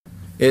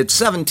It's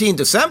 17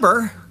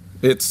 December.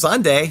 It's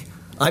Sunday.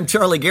 I'm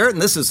Charlie Garrett,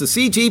 and this is the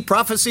CG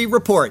Prophecy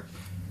Report.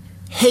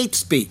 Hate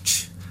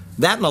speech.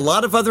 That and a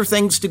lot of other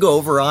things to go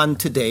over on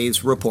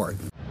today's report.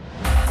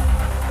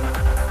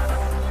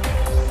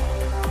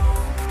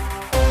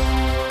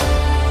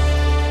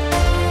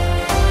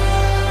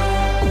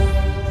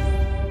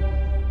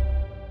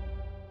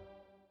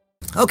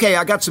 Okay,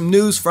 I got some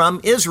news from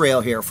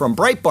Israel here, from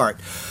Breitbart.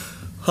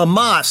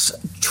 Hamas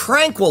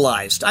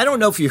tranquilized, I don't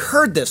know if you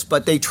heard this,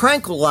 but they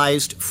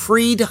tranquilized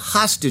freed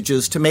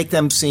hostages to make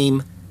them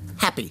seem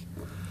happy.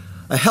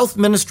 A health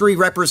ministry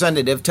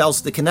representative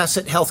tells the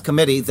Knesset Health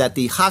Committee that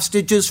the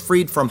hostages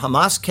freed from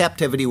Hamas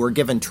captivity were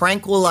given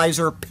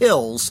tranquilizer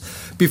pills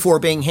before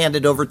being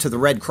handed over to the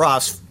Red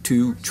Cross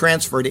to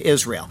transfer to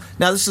Israel.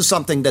 Now, this is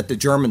something that the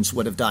Germans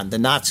would have done, the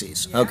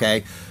Nazis,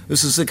 okay?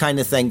 This is the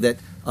kind of thing that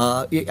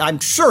I'm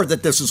sure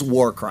that this is a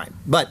war crime.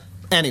 But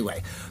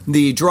anyway,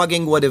 the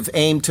drugging would have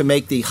aimed to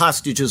make the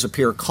hostages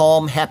appear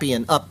calm, happy,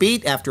 and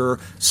upbeat after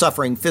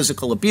suffering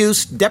physical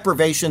abuse,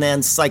 deprivation,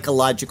 and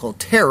psychological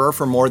terror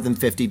for more than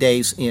 50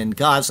 days in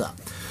Gaza.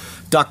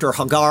 Dr.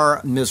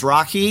 Hagar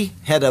Mizrahi,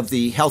 head of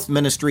the Health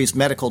Ministry's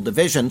medical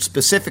division,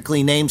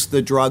 specifically names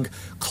the drug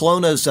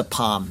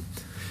clonazepam,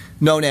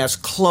 known as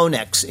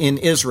Clonex in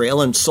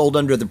Israel and sold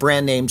under the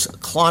brand names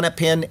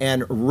Klonopin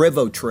and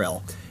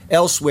Rivotril.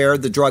 Elsewhere,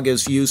 the drug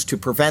is used to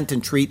prevent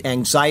and treat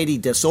anxiety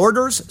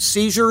disorders,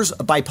 seizures,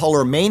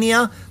 bipolar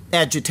mania,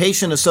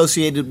 agitation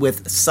associated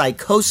with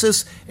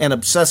psychosis, and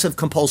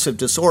obsessive-compulsive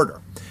disorder.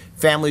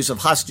 Families of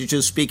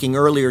hostages speaking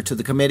earlier to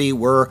the committee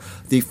were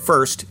the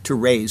first to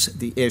raise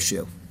the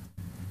issue.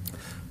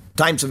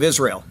 Times of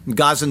Israel.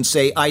 Gazans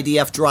say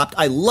IDF dropped.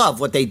 I love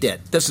what they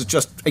did. This is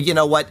just, you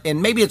know what, and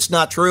maybe it's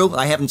not true.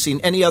 I haven't seen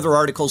any other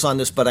articles on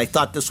this, but I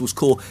thought this was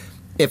cool.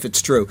 If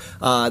it's true,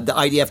 the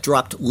IDF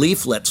dropped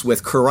leaflets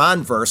with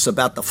Quran verse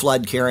about the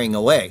flood carrying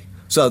away.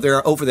 So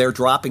they're over there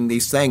dropping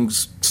these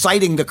things,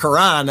 citing the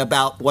Quran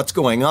about what's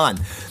going on.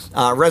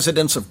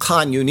 Residents of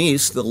Khan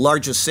Yunis, the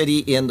largest city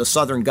in the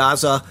southern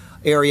Gaza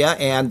area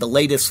and the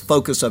latest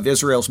focus of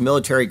Israel's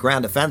military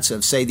ground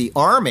offensive, say the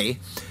army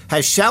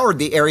has showered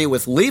the area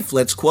with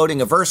leaflets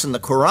quoting a verse in the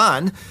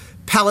Quran.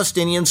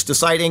 Palestinians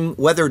deciding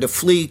whether to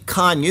flee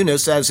Khan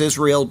Yunis as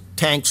Israel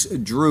tanks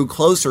drew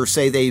closer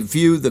say they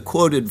view the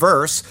quoted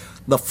verse,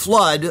 the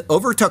flood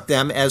overtook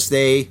them as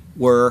they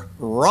were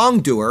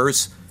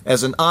wrongdoers,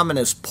 as an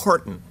ominous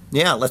portent.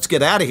 Yeah, let's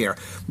get out of here.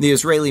 The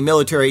Israeli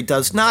military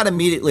does not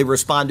immediately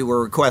respond to a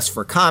request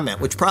for comment,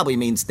 which probably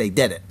means they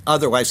did it.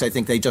 Otherwise, I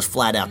think they just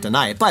flat out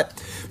deny it.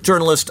 But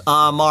journalist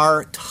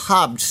Amar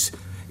Tabs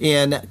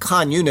in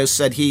Khan Yunis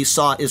said he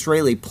saw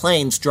Israeli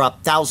planes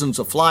drop thousands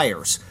of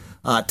flyers.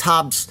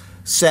 Tabs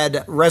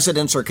said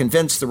residents are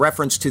convinced the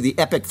reference to the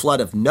epic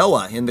flood of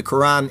Noah in the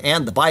Quran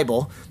and the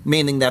Bible,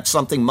 meaning that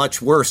something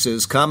much worse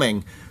is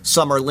coming.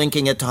 Some are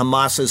linking it to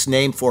Hamas's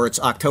name for its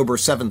October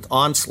 7th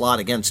onslaught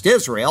against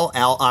Israel,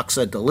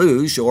 Al-Aqsa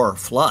Deluge, or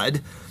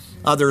flood.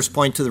 Others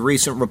point to the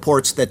recent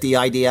reports that the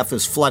IDF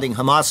is flooding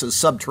Hamas's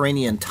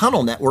subterranean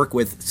tunnel network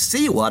with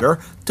seawater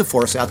to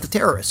force out the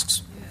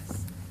terrorists.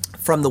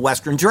 From the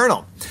Western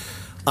Journal.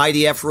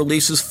 IDF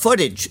releases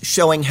footage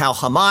showing how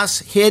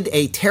Hamas hid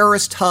a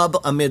terrorist hub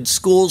amid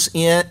schools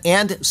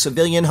and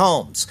civilian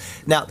homes.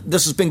 Now,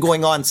 this has been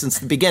going on since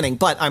the beginning,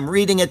 but I'm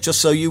reading it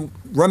just so you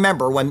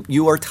remember when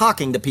you are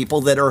talking to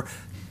people that are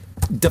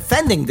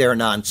defending their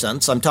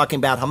nonsense. I'm talking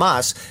about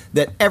Hamas,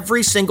 that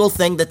every single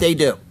thing that they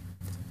do,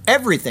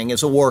 everything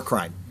is a war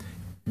crime.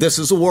 This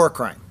is a war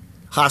crime.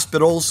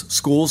 Hospitals,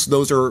 schools,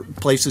 those are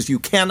places you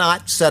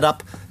cannot set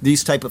up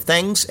these type of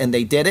things, and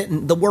they did it,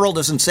 and the world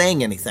isn't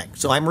saying anything.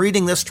 So I'm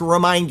reading this to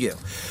remind you.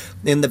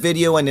 In the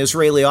video, an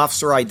Israeli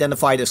officer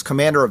identified as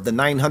commander of the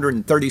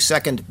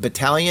 932nd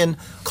Battalion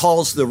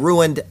calls the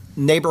ruined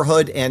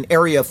neighborhood an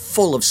area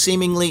full of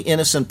seemingly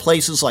innocent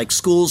places like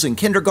schools and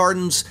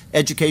kindergartens,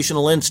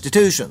 educational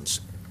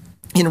institutions.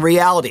 In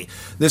reality,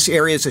 this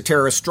area is a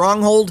terrorist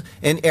stronghold,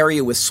 an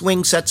area with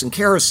swing sets and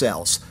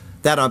carousels.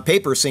 That on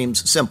paper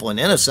seems simple and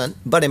innocent,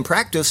 but in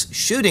practice,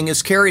 shooting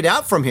is carried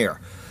out from here.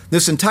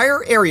 This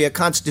entire area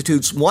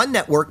constitutes one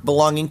network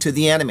belonging to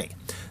the enemy.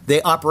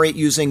 They operate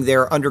using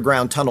their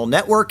underground tunnel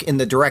network in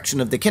the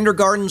direction of the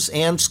kindergartens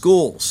and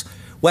schools.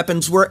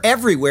 Weapons were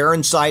everywhere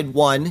inside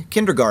one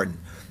kindergarten.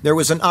 There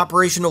was an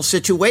operational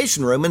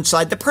situation room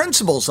inside the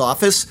principal's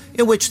office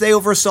in which they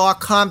oversaw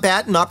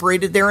combat and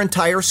operated their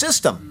entire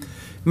system.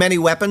 Many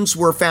weapons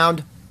were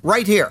found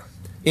right here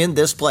in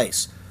this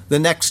place. The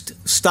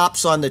next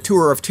stops on the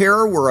tour of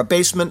terror were a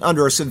basement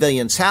under a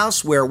civilian's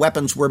house where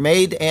weapons were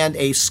made and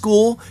a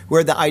school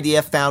where the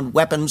IDF found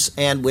weapons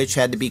and which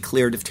had to be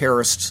cleared of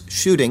terrorists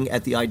shooting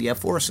at the IDF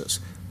forces.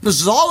 This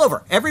is all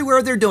over.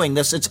 Everywhere they're doing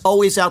this, it's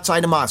always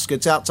outside a mosque,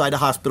 it's outside a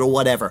hospital,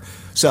 whatever.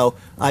 So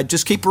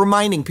just keep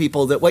reminding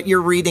people that what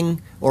you're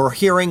reading or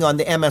hearing on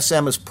the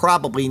MSM is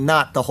probably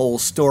not the whole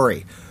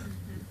story.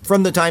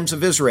 From the Times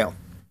of Israel.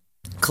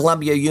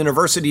 Columbia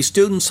University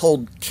students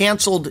hold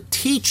canceled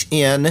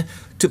teach-in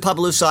to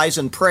publicize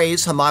and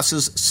praise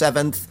Hamas's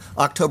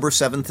October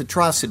 7th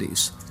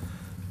atrocities.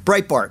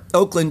 Breitbart,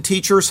 Oakland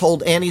teachers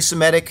hold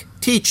anti-Semitic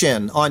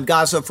teach-in on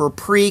Gaza for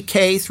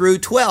pre-K through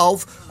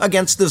 12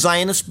 against the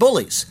Zionist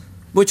bullies,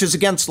 which is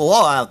against the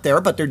law out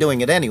there, but they're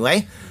doing it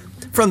anyway.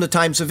 From the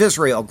Times of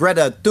Israel,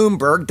 Greta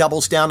Thunberg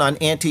doubles down on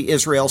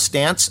anti-Israel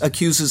stance,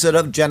 accuses it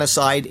of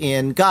genocide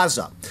in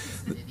Gaza.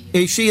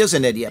 She is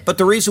an idiot, but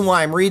the reason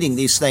why I'm reading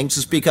these things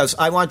is because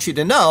I want you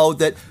to know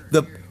that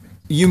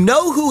you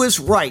know who is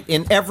right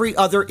in every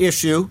other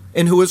issue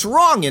and who is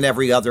wrong in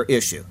every other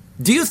issue.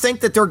 Do you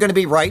think that they're going to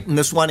be right in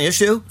this one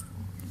issue?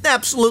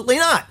 Absolutely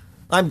not.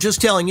 I'm just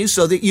telling you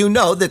so that you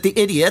know that the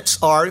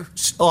idiots are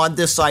on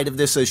this side of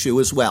this issue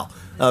as well.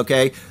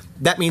 Okay?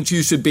 That means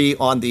you should be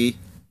on the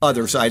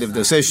other side of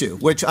this issue,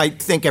 which I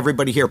think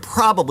everybody here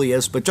probably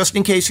is, but just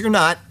in case you're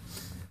not,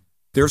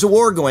 there's a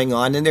war going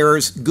on and there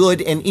is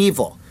good and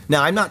evil.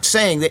 Now, I'm not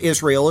saying that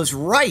Israel is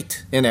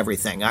right in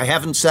everything. I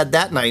haven't said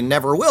that, and I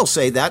never will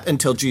say that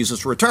until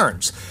Jesus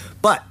returns.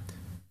 But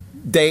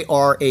they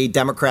are a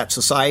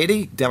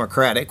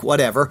democratic,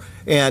 whatever,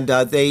 and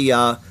they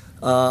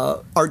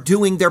are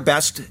doing their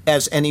best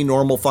as any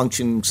normal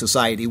functioning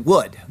society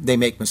would. They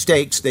make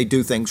mistakes, they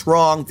do things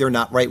wrong, they're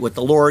not right with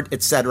the Lord,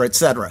 etc.,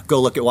 etc.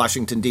 Go look at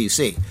Washington,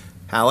 D.C.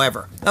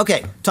 However,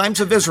 okay, Times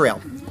of Israel.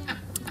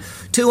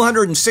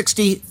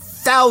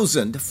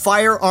 260,000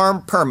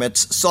 firearm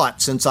permits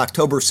sought since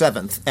October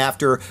 7th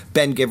after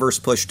Ben Givers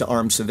pushed to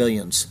arm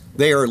civilians.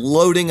 They are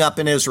loading up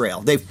in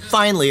Israel. They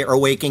finally are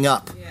waking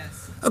up.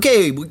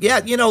 Okay,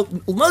 yeah, you know,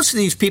 most of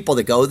these people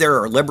that go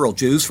there are liberal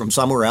Jews from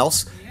somewhere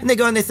else, and they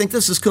go and they think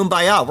this is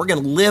kumbaya. We're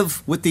going to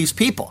live with these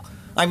people.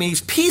 I mean,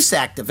 these peace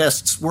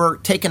activists were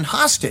taken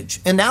hostage,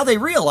 and now they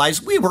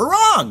realize we were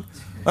wrong.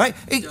 Right?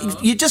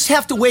 You just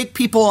have to wake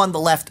people on the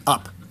left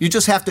up. You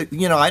just have to,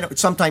 you know,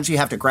 sometimes you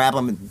have to grab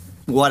them and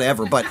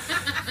whatever, but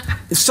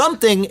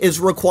something is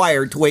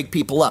required to wake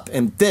people up,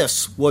 and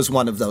this was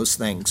one of those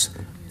things.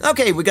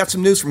 Okay, we got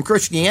some news from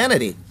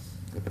Christianity.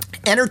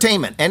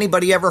 Entertainment.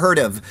 Anybody ever heard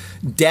of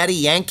Daddy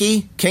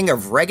Yankee, king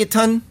of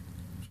reggaeton?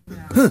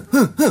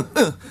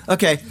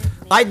 Okay,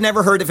 I'd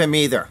never heard of him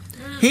either.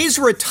 He's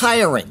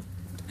retiring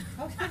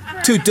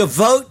to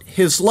devote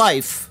his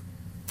life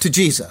to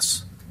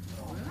Jesus.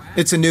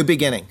 It's a new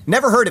beginning.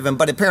 Never heard of him,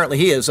 but apparently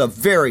he is a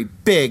very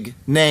big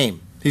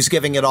name. He's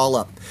giving it all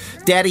up.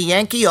 Daddy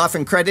Yankee,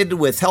 often credited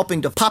with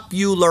helping to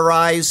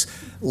popularize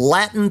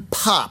Latin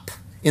pop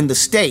in the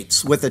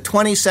States with the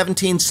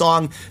 2017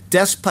 song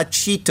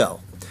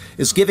Despacito,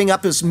 is giving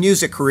up his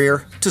music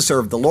career to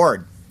serve the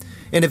Lord.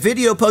 In a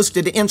video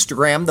posted to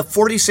Instagram, the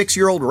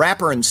 46-year-old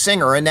rapper and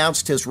singer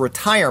announced his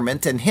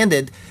retirement and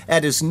hinted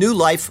at his new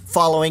life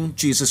following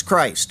Jesus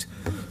Christ.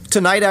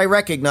 Tonight I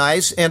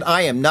recognize, and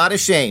I am not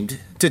ashamed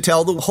to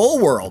tell the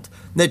whole world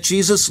that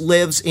Jesus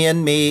lives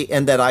in me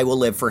and that I will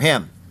live for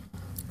him.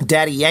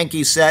 Daddy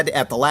Yankee said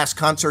at the last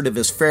concert of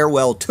his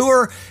farewell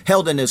tour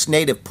held in his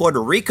native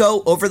Puerto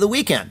Rico over the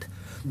weekend.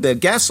 The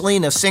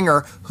Gasolina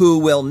singer, who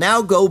will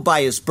now go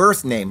by his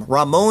birth name,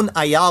 Ramon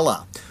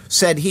Ayala,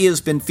 said he has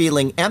been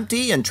feeling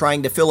empty and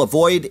trying to fill a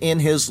void in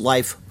his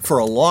life for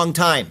a long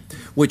time,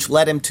 which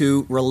led him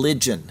to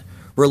religion.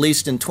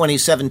 Released in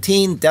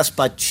 2017,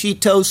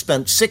 Despacito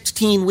spent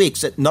 16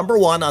 weeks at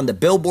 #1 on the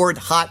Billboard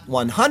Hot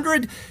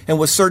 100 and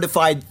was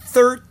certified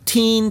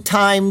 13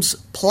 times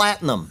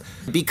platinum,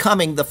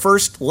 becoming the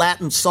first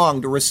Latin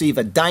song to receive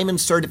a diamond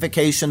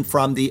certification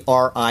from the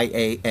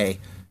RIAA.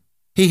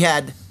 He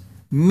had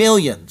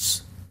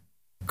millions,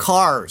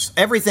 cars,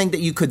 everything that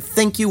you could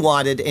think you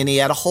wanted, and he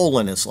had a hole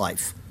in his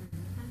life,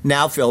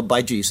 now filled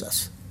by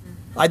Jesus.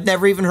 I'd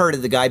never even heard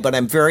of the guy, but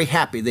I'm very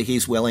happy that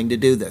he's willing to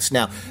do this.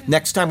 Now,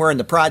 next time we're in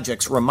the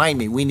projects, remind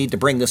me, we need to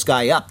bring this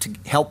guy up to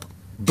help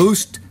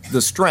boost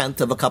the strength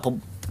of a couple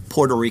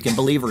Puerto Rican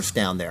believers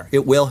down there.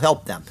 It will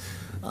help them.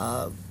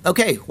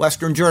 Okay,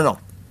 Western Journal.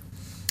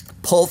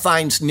 Poll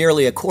finds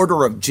nearly a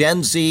quarter of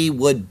Gen Z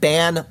would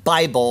ban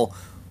Bible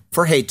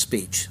for hate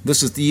speech.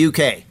 This is the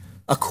UK.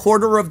 A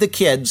quarter of the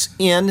kids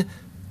in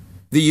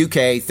the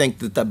UK think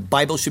that the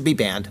Bible should be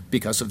banned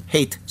because of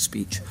hate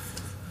speech.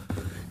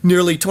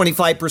 Nearly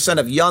 25%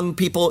 of young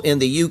people in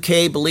the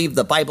UK believe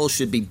the Bible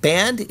should be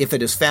banned if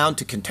it is found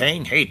to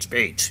contain hate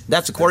speech.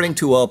 That's according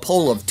to a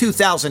poll of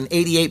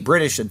 2,088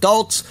 British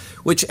adults,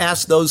 which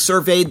asked those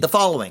surveyed the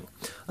following.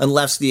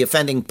 Unless the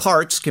offending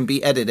parts can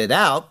be edited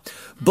out,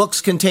 books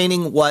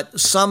containing what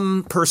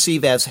some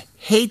perceive as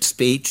hate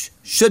speech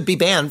should be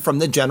banned from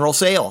the general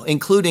sale,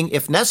 including,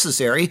 if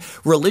necessary,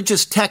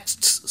 religious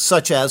texts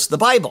such as the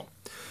Bible.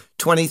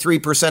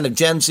 23% of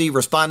Gen Z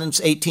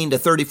respondents 18 to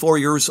 34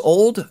 years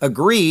old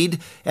agreed,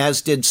 as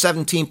did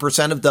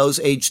 17% of those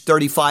aged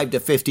 35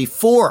 to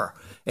 54,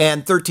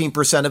 and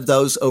 13% of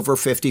those over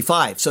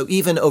 55. So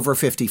even over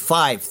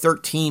 55,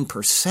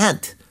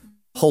 13%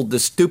 hold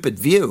this stupid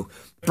view.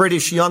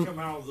 British young... Come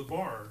out of the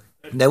bar.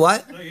 They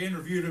what? They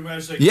interviewed him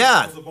as they came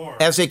out of the bar.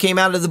 As they came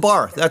out of the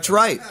bar. That's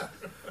right.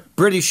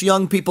 British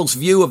young people's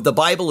view of the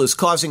Bible is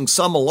causing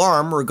some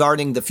alarm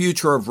regarding the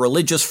future of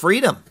religious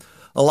freedom.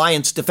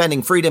 Alliance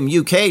Defending Freedom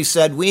UK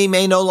said we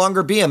may no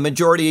longer be a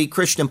majority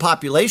Christian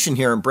population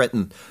here in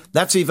Britain.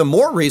 That's even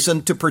more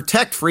reason to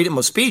protect freedom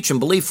of speech and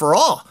belief for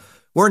all.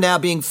 We're now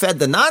being fed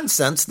the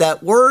nonsense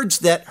that words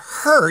that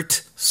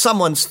hurt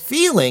someone's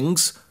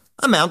feelings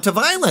amount to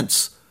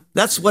violence.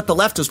 That's what the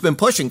left has been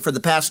pushing for the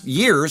past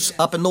years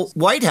up in the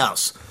White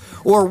House.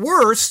 Or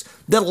worse,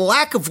 that a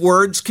lack of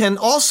words can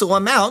also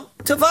amount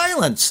to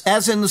violence,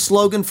 as in the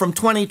slogan from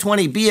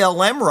 2020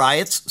 BLM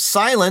riots,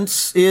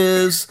 silence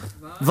is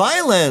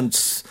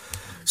violence.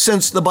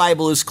 Since the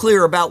Bible is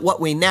clear about what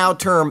we now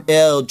term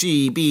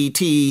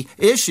LGBT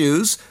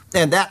issues,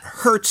 and that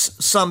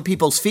hurts some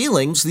people's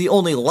feelings, the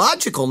only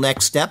logical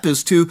next step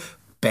is to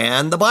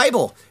ban the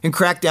Bible and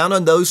crack down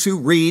on those who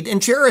read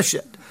and cherish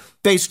it.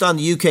 Based on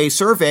the UK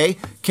survey,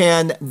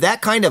 can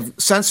that kind of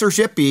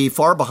censorship be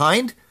far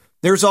behind?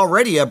 There's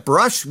already a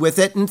brush with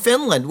it in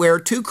Finland, where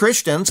two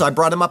Christians, I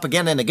brought them up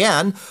again and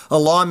again, a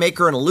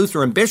lawmaker and a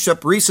Lutheran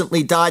bishop,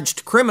 recently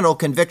dodged criminal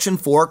conviction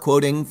for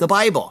quoting the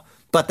Bible.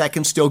 But that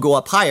can still go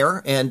up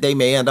higher, and they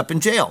may end up in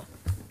jail.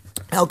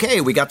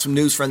 Okay, we got some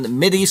news from the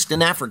Mideast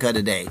and Africa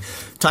today.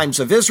 Times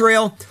of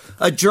Israel,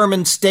 a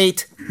German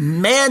state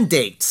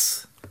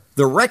mandates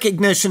the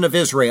recognition of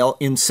Israel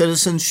in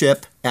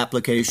citizenship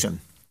application.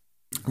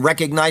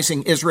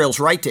 Recognizing Israel's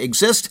right to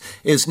exist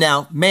is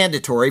now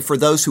mandatory for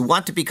those who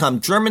want to become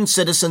German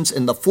citizens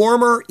in the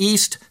former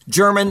East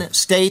German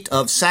state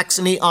of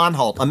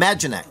Saxony-Anhalt.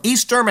 Imagine that,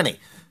 East Germany.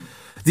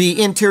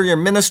 The Interior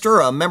Minister,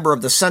 a member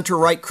of the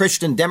center-right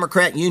Christian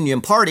Democrat Union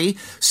Party,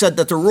 said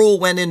that the rule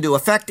went into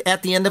effect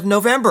at the end of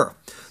November.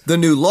 The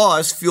new law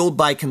is fueled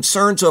by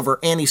concerns over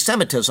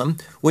anti-Semitism,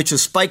 which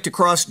has spiked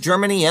across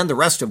Germany and the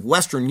rest of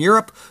Western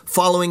Europe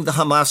following the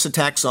Hamas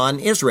attacks on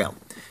Israel.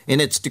 In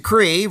its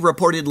decree,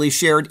 reportedly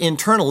shared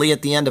internally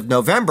at the end of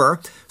November,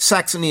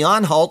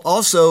 Saxony-Anhalt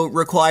also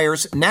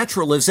requires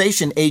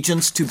naturalization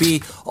agents to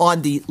be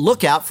on the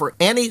lookout for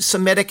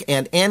anti-Semitic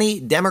and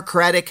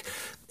anti-democratic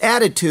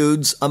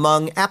attitudes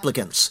among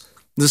applicants.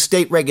 The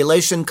state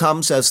regulation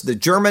comes as the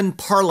German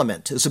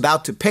parliament is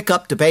about to pick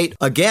up debate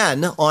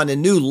again on a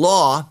new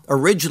law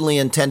originally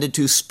intended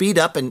to speed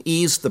up and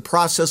ease the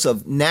process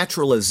of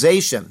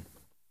naturalization.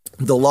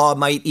 The law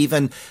might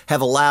even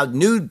have allowed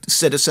new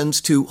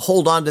citizens to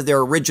hold on to their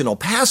original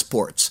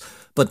passports.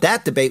 But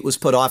that debate was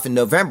put off in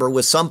November,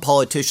 with some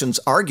politicians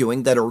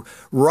arguing that a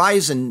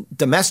rise in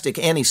domestic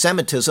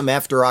anti-Semitism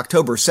after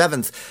October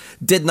 7th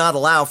did not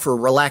allow for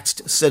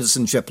relaxed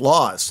citizenship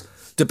laws.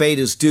 Debate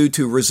is due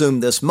to resume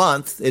this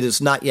month. It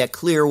is not yet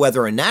clear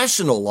whether a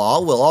national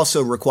law will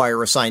also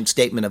require a signed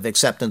statement of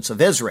acceptance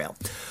of Israel.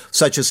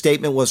 Such a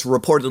statement was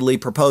reportedly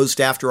proposed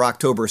after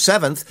October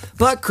 7th,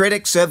 but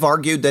critics have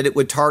argued that it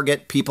would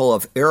target people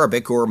of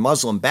Arabic or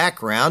Muslim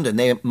background, and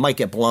they might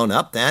get blown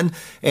up then,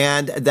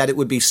 and that it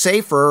would be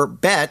safer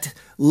bet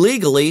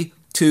legally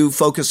to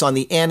focus on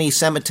the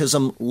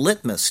anti-Semitism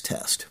litmus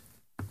test.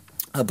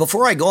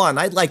 Before I go on,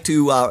 I'd like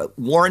to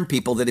warn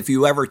people that if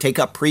you ever take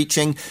up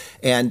preaching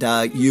and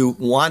you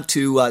want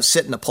to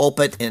sit in a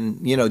pulpit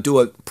and, do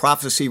a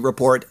prophecy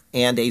report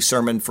and a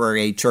sermon for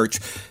a church,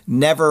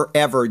 never,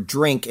 ever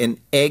drink an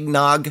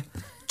eggnog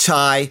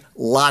chai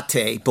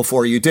latte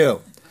before you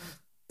do.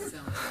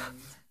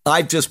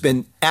 I've just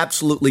been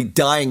absolutely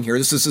dying here.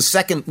 This is the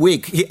second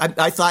week.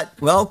 I thought,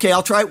 well, okay,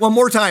 I'll try it one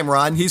more time,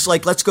 Ron. He's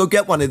like, let's go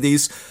get one of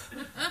these.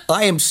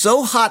 I am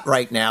so hot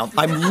right now.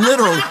 I'm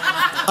literally,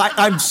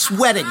 I'm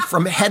sweating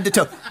from head to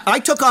toe. I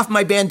took off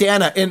my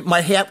bandana and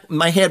my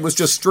head was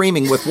just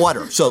streaming with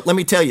water. So let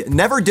me tell you,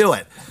 never do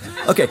it.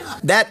 Okay,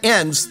 that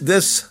ends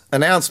this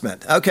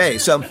announcement. Okay,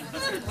 so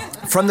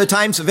from the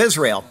Times of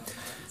Israel,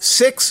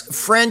 6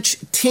 French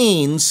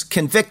teens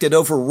convicted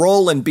over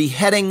role in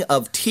beheading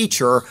of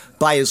teacher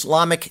by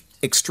Islamic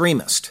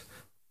extremist.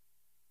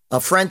 A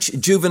French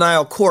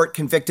juvenile court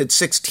convicted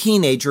 6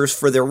 teenagers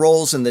for their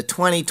roles in the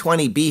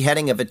 2020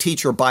 beheading of a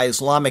teacher by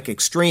Islamic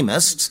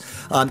extremists.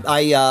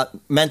 I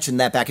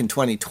mentioned that back in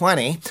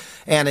 2020,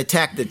 an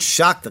attack that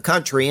shocked the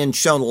country and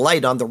shone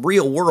light on the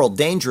real-world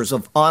dangers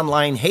of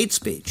online hate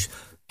speech.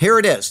 Here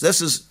it is.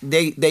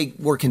 They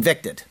were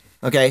convicted,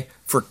 okay,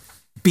 for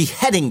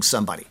beheading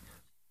somebody.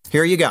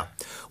 Here you go.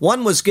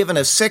 One was given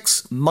a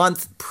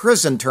 6-month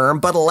prison term,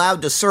 but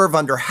allowed to serve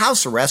under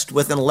house arrest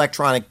with an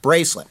electronic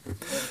bracelet.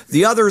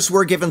 The others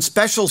were given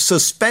special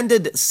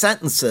suspended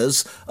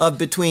sentences of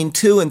between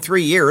 2 and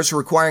 3 years,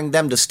 requiring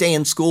them to stay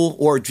in school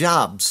or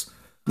jobs.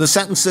 The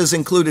sentences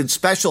included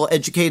special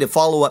educative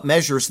follow-up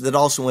measures that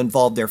also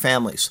involved their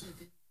families.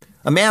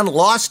 A man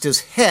lost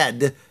his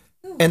head,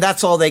 and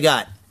that's all they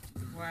got.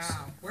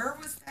 Wow. Where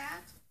was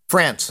that?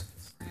 France.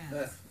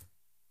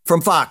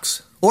 From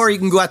Fox. Or you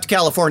can go out to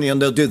California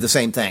and they'll do the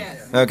same thing.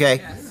 Yes. Okay?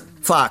 Yes.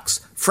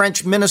 Fox.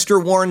 French minister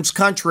warns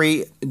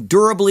country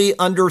durably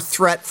under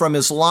threat from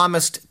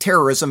Islamist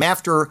terrorism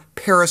after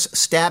Paris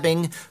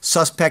stabbing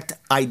suspect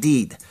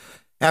ID'd.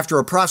 after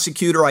a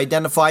prosecutor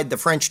identified the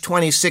French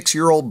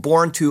 26-year-old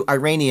born to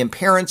Iranian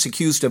parents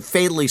accused of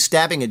fatally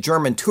stabbing a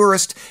German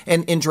tourist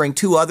and injuring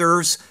two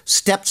others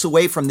steps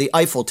away from the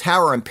Eiffel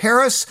Tower in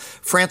Paris.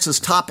 France's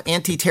top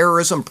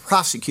anti-terrorism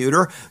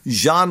prosecutor,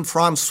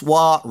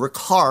 Jean-François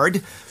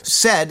Ricard,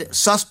 said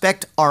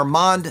suspect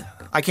Armand,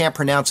 I can't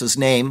pronounce his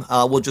name,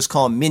 we'll just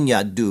call him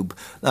Minyadoub.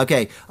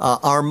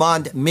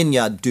 Armand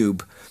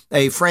Minyadoub,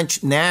 a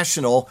French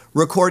national,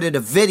 recorded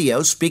a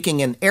video speaking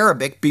in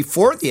Arabic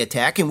before the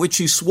attack in which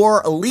he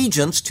swore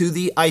allegiance to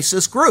the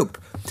ISIS group.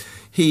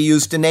 He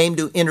used a name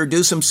to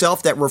introduce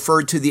himself that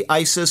referred to the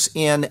ISIS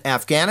in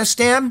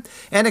Afghanistan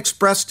and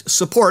expressed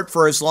support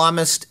for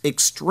Islamist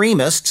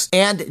extremists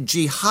and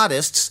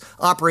jihadists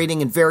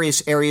operating in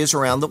various areas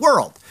around the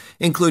world,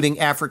 including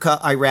Africa,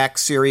 Iraq,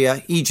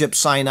 Syria, Egypt,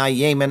 Sinai,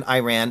 Yemen,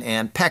 Iran,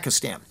 and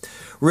Pakistan.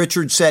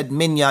 Richard said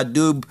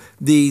Minyadoub,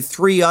 the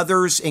three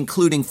others,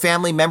 including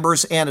family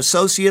members and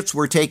associates,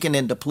 were taken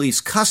into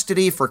police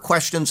custody for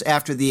questions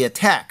after the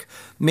attack.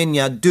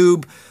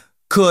 Minyadoub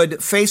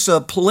could face a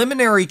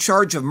preliminary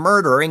charge of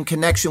murder in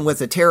connection with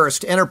a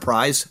terrorist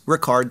enterprise,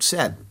 Ricard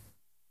said.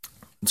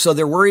 So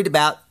they're worried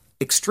about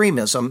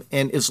extremism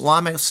and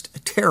Islamist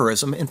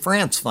terrorism in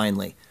France,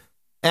 finally.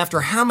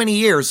 After how many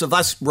years of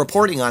us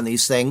reporting on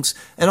these things,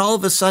 and all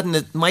of a sudden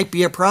it might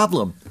be a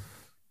problem.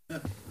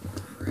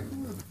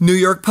 New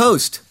York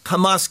Post.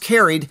 Hamas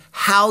carried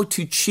how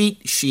to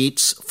cheat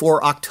sheets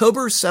for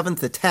October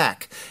 7th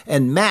attack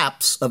and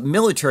maps of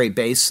military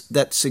base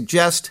that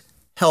suggest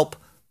help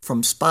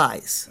from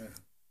spies.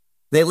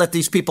 They let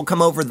these people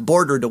come over the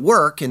border to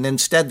work, and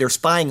instead they're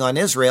spying on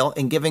Israel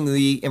and giving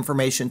the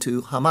information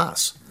to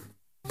Hamas.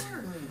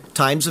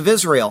 Times of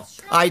Israel.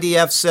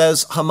 IDF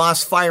says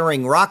Hamas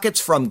firing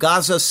rockets from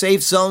Gaza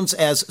safe zones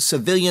as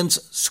civilians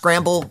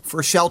scramble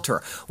for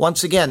shelter.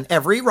 Once again,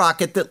 every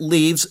rocket that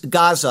leaves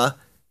Gaza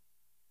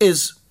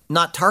is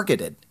not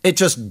targeted. It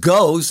just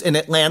goes and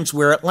it lands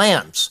where it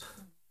lands.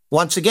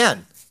 Once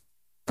again,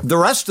 the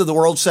rest of the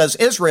world says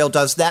Israel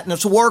does that and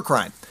it's a war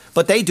crime.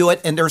 But they do it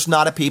and there's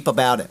not a peep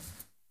about it.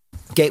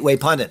 Gateway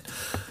Pundit.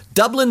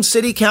 Dublin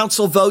City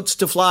Council votes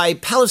to fly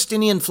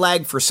Palestinian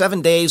flag for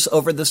 7 days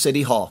over the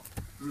city hall.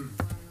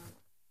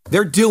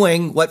 They're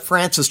doing what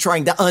France is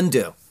trying to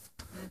undo.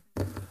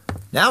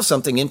 Now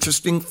something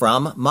interesting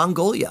from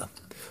Mongolia.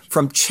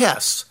 From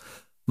chess.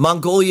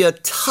 Mongolia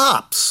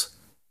tops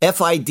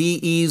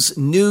FIDE's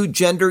new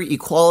gender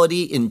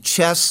equality in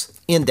chess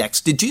index.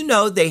 Did you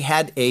know they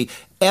had a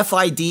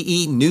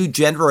FIDE new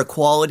gender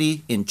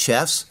equality in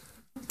chess?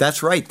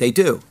 That's right, they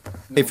do.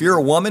 If you're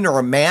a woman or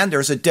a man,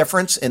 there's a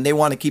difference, and they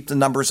want to keep the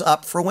numbers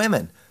up for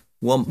women.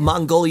 Well,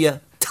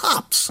 Mongolia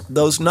tops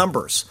those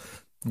numbers.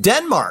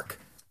 Denmark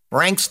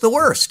ranks the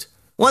worst.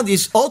 One of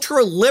these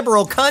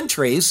ultra-liberal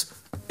countries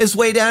is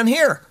way down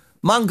here.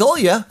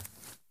 Mongolia,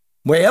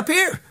 way up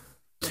here.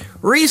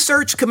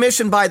 Research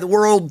commissioned by the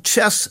World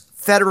Chess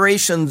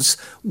Federation's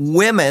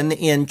Women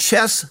in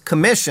Chess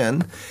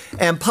Commission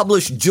and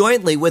published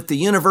jointly with the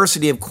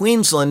University of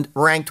Queensland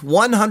ranked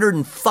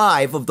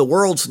 105 of the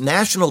world's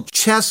national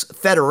chess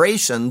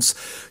federations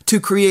to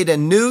create a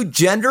new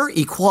gender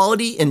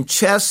equality in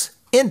chess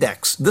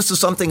index. This is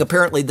something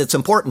apparently that's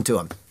important to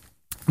them.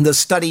 The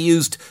study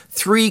used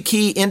three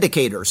key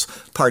indicators: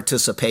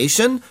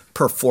 participation,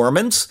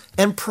 performance,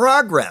 and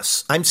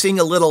progress. I'm seeing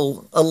a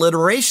little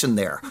alliteration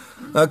there,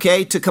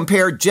 okay, to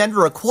compare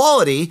gender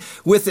equality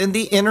within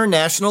the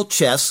international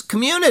chess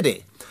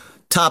community.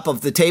 Top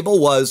of the table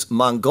was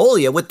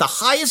Mongolia with the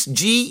highest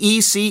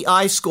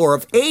GECI score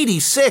of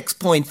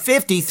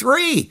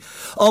 86.53.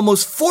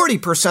 Almost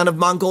 40% of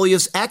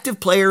Mongolia's active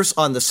players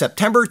on the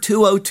September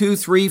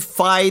 2023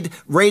 FIDE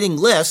rating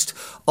list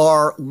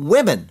are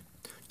women.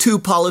 Two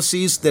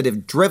policies that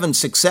have driven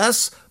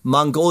success.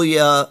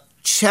 Mongolia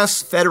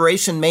Chess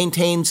Federation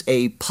maintains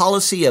a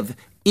policy of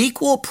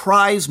equal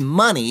prize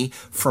money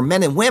for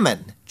men and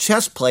women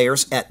chess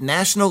players at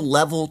national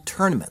level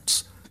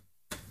tournaments.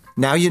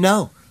 Now you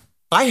know.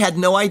 I had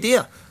no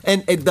idea.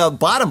 And the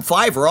bottom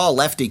five are all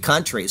lefty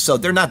countries, so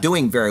they're not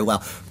doing very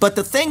well. But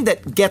the thing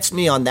that gets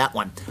me on that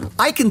one,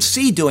 I can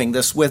see doing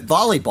this with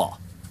volleyball.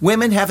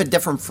 Women have a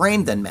different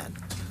frame than men.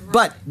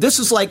 But this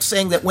is like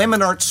saying that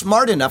women aren't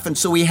smart enough, and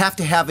so we have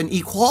to have an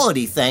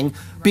equality thing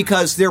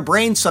because their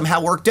brains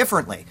somehow work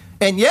differently.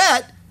 And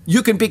yet,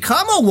 you can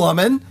become a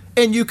woman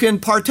and you can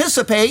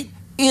participate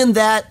in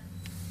that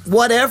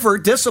whatever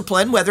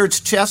discipline, whether it's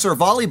chess or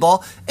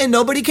volleyball, and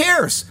nobody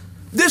cares.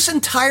 This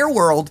entire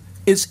world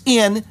is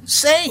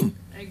insane.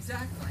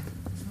 Exactly.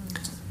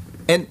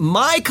 And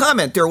my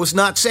comment there was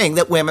not saying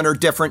that women are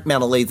different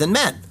mentally than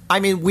men. I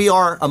mean, we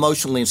are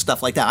emotionally and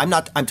stuff like that.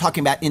 I'm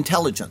talking about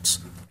intelligence.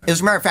 As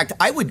a matter of fact,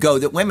 I would go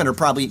that women are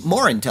probably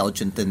more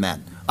intelligent than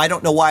men. I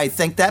don't know why I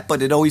think that,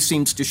 but it always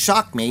seems to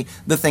shock me,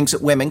 the things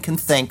that women can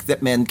think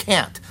that men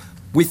can't.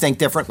 We think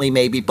differently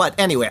maybe, but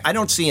anyway, I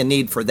don't see a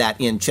need for that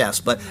in chess,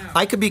 but no.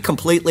 I could be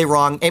completely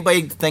wrong.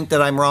 Anybody think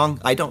that I'm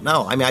wrong? I don't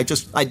know. I mean,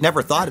 I'd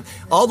never thought of it.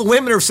 All the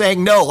women are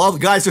saying no, all the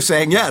guys are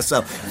saying yes.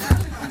 So,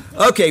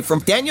 okay, from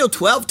Daniel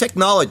 12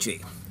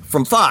 Technology,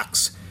 from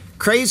Fox.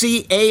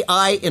 Crazy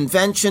AI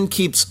invention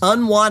keeps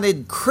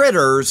unwanted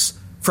critters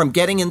from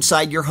getting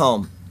inside your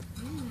home.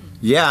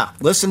 Yeah,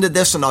 listen to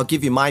this and I'll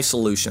give you my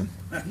solution.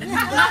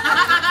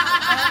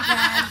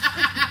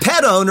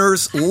 Pet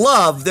owners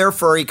love their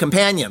furry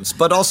companions,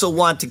 but also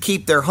want to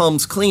keep their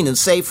homes clean and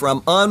safe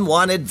from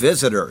unwanted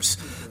visitors.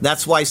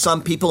 That's why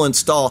some people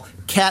install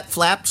cat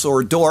flaps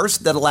or doors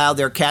that allow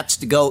their cats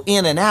to go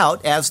in and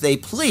out as they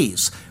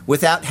please,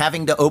 without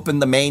having to open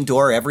the main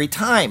door every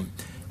time.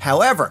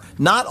 However,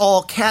 not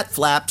all cat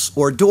flaps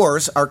or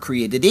doors are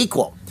created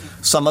equal.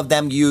 Some of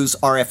them use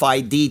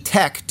RFID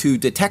tech to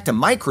detect a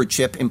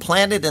microchip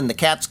implanted in the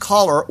cat's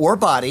collar or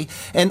body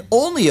and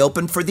only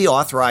open for the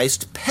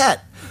authorized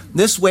pet.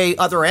 This way,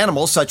 other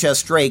animals such as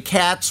stray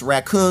cats,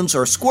 raccoons,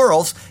 or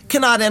squirrels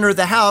cannot enter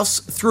the house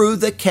through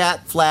the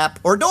cat flap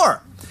or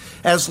door.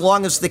 As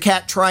long as the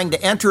cat trying to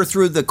enter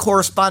through the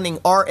corresponding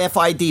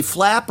RFID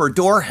flap or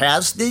door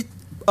has the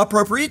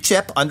appropriate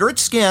chip under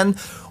its skin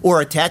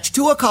or attached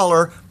to a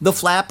collar, the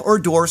flap or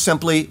door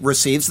simply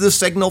receives the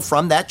signal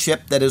from that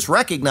chip that is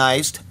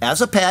recognized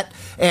as a pet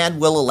and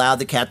will allow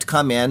the cat to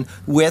come in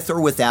with or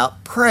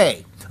without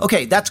prey.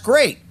 Okay, that's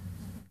great.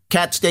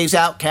 Cat stays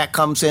out, cat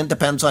comes in,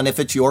 depends on if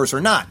it's yours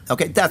or not.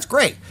 Okay, that's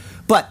great.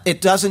 But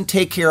it doesn't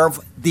take care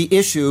of the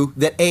issue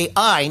that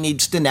AI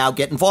needs to now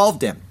get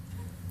involved in.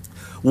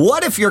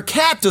 What if your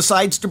cat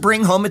decides to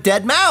bring home a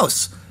dead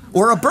mouse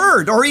or a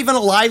bird or even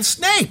a live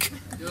snake?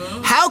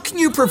 How can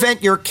you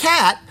prevent your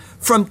cat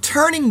from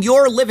turning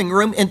your living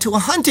room into a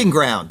hunting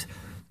ground?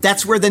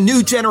 That's where the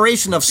new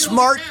generation of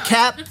smart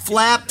cat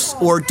flaps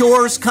or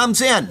doors comes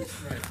in.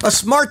 A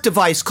smart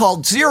device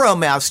called Zero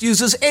Mouse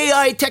uses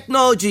AI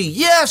technology,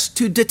 yes,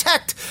 to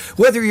detect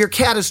whether your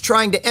cat is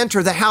trying to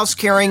enter the house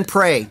carrying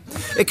prey.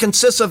 It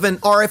consists of an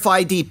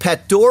RFID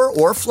pet door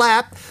or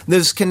flap that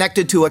is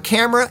connected to a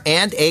camera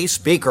and a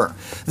speaker.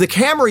 The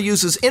camera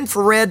uses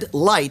infrared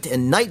light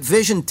and night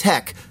vision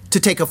tech to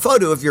take a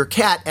photo of your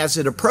cat as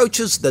it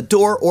approaches the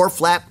door or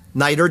flap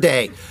night or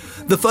day.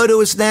 The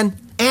photo is then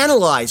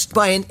analyzed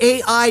by an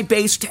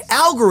AI-based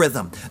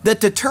algorithm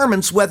that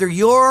determines whether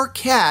your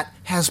cat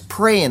has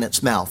prey in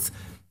its mouth.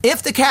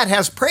 If the cat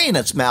has prey in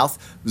its mouth,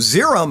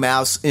 Zero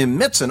Mouse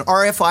emits an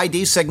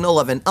RFID signal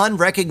of an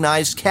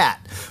unrecognized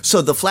cat,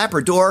 so the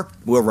flapper door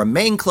will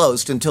remain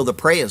closed until the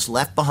prey is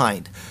left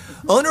behind.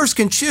 Owners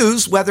can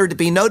choose whether to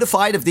be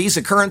notified of these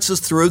occurrences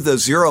through the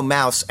Zero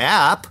Mouse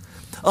app.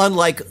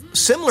 Unlike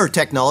similar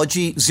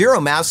technology,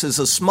 Zero Mouse is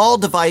a small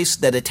device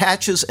that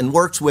attaches and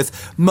works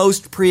with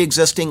most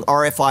pre-existing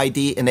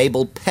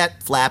RFID-enabled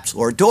pet flaps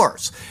or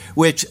doors,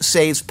 which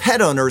saves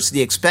pet owners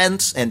the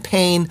expense and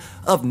pain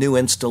of new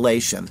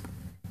installation.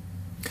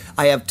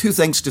 I have two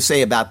things to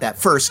say about that.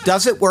 First,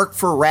 does it work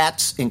for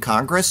rats in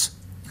Congress?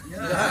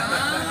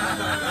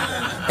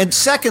 And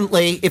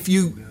secondly, if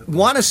you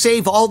want to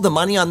save all the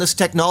money on this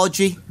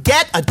technology,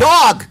 get a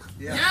dog!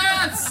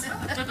 Yes!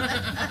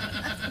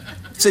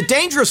 It's a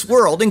dangerous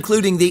world,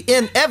 including the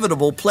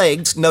inevitable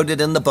plagues noted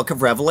in the book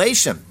of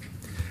Revelation.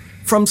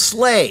 From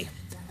Slay,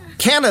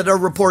 Canada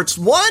reports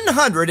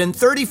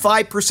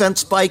 135%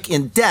 spike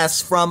in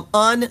deaths from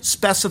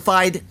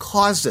unspecified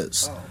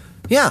causes.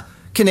 Yeah,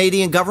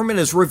 Canadian government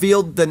has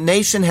revealed the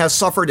nation has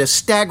suffered a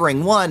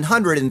staggering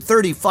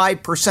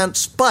 135%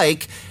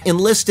 spike in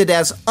listed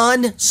as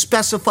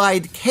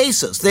unspecified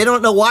cases. They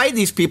don't know why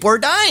these people are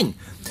dying.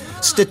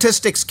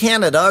 Statistics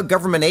Canada, a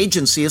government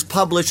agency, has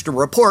published a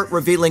report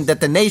revealing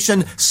that the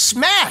nation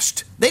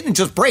smashed, they didn't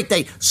just break,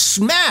 they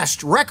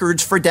smashed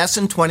records for deaths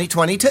in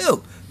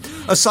 2022.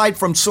 Aside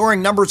from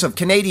soaring numbers of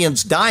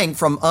Canadians dying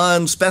from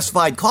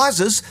unspecified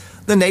causes,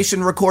 the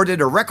nation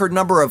recorded a record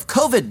number of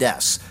COVID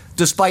deaths,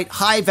 despite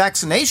high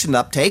vaccination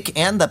uptake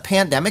and the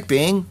pandemic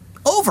being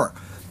over.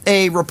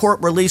 A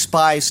report released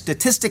by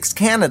Statistics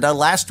Canada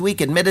last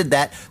week admitted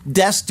that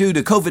deaths due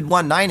to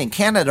COVID-19 in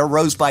Canada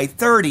rose by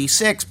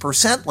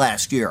 36%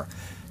 last year.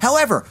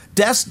 However,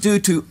 deaths due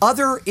to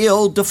other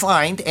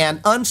ill-defined and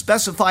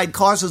unspecified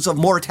causes of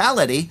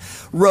mortality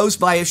rose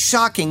by a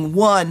shocking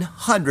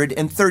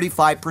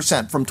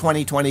 135% from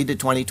 2020 to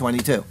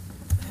 2022.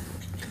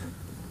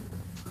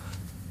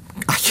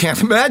 I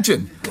can't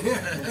imagine.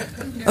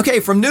 Okay,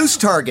 from News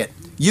Target.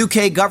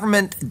 UK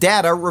government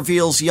data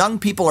reveals young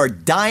people are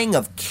dying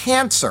of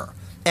cancer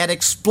at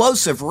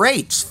explosive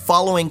rates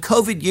following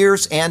COVID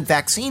years and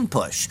vaccine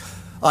push.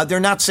 They're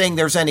not saying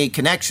there's any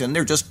connection.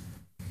 They're just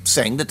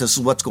saying that this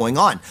is what's going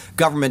on.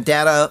 Government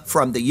data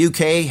from the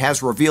UK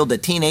has revealed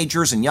that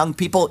teenagers and young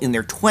people in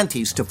their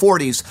 20s to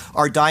 40s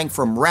are dying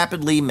from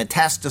rapidly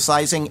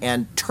metastasizing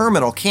and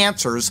terminal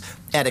cancers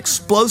at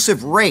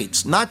explosive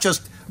rates, not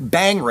just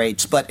bang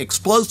rates, but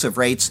explosive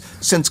rates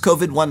since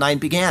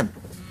COVID-19 began.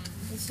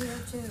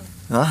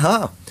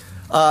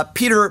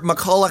 Peter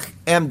McCulloch,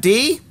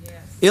 MD,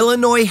 yes.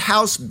 Illinois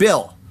House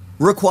bill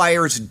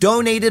requires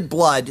donated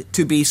blood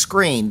to be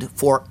screened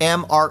for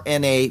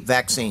mRNA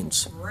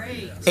vaccines.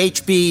 Great.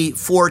 HB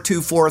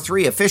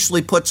 4243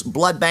 officially puts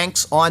blood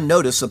banks on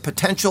notice of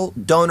potential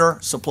donor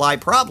supply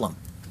problem.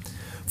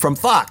 From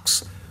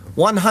Fox,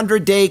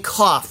 100-day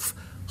cough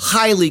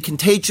highly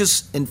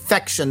contagious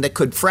infection that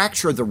could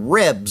fracture the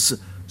ribs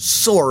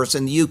soars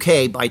in the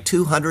UK by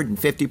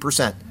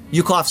 250%.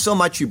 You cough so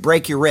much you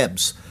break your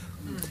ribs.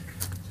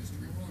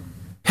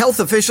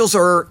 Health officials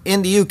are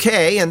in the UK,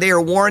 and they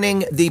are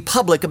warning the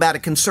public about a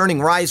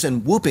concerning rise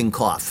in whooping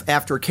cough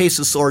after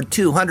cases soared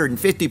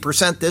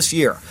 250% this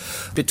year.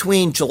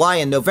 Between July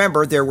and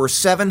November, there were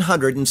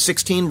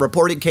 716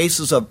 reported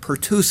cases of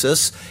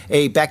pertussis,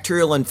 a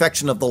bacterial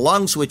infection of the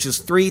lungs, which is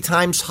 3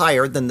 times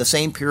higher than the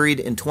same period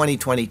in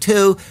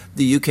 2022,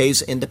 the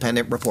UK's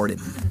Independent reported.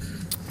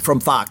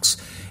 From Fox,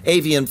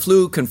 avian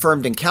flu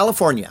confirmed in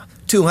California,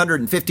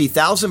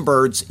 250,000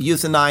 birds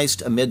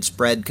euthanized amid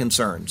spread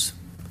concerns.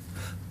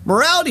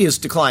 Morality is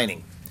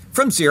declining.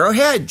 From Zero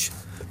Hedge,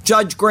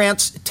 judge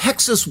grants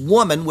Texas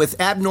woman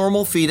with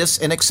abnormal fetus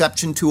an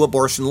exception to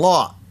abortion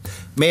law.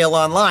 Mail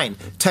Online,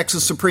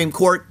 Texas Supreme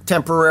Court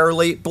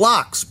temporarily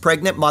blocks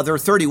pregnant mother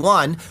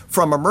 31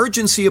 from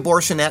emergency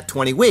abortion at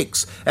 20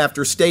 weeks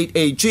after state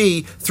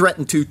AG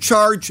threatened to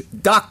charge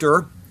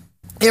doctor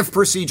if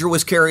procedure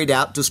was carried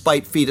out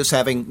despite fetus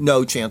having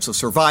no chance of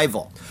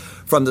survival.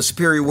 From the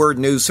Superior Word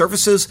News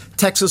Services,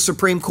 Texas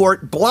Supreme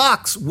Court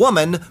blocks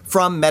woman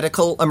from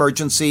medical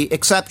emergency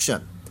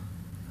exception.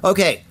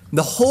 Okay,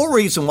 the whole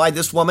reason why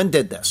this woman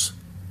did this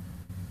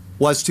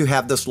was to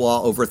have this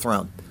law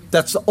overthrown.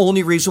 That's the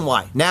only reason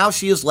why. Now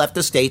she has left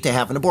the state to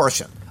have an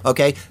abortion.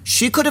 Okay,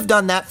 she could have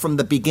done that from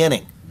the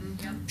beginning.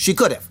 She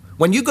could have.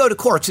 When you go to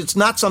courts, it's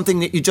not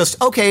something that you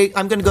just, okay,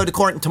 I'm going to go to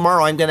court and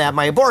tomorrow I'm going to have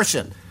my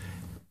abortion.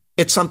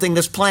 It's something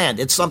that's planned.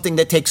 It's something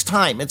that takes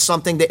time. It's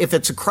something that if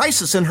it's a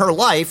crisis in her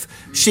life,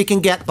 she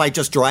can get by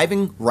just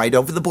driving right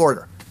over the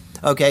border.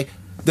 Okay?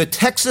 The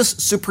Texas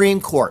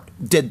Supreme Court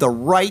did the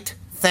right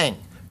thing.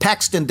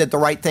 Paxton did the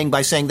right thing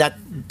by saying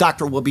that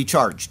doctor will be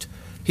charged.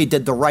 He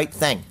did the right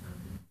thing.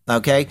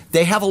 Okay?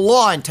 They have a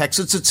law in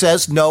Texas that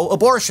says no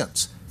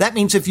abortions. That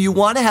means if you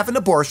want to have an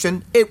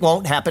abortion, it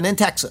won't happen in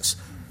Texas.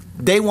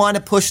 They want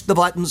to push the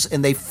buttons,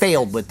 and they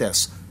failed with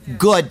this.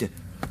 Good.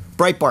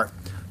 Breitbart.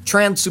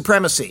 Trans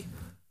supremacy.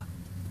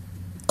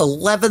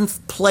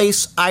 11th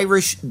place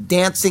Irish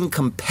dancing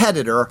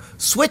competitor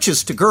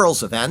switches to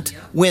girls event,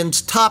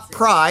 wins top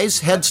prize,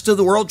 heads to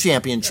the world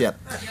championship.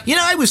 You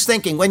know, I was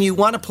thinking when you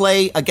want to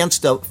play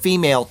against a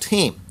female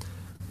team,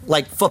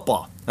 like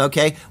football,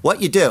 okay,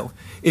 what you do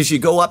is you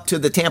go up to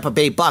the Tampa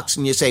Bay Bucks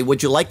and you say,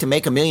 would you like to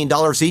make $1 million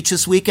each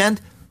this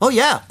weekend? Oh,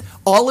 yeah.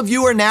 All of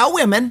you are now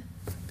women.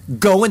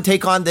 Go and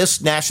take on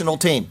this national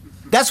team.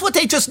 That's what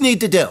they just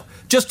need to do,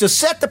 just to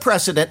set the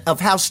precedent of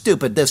how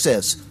stupid this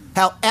is.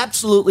 How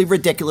absolutely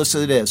ridiculous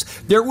it is.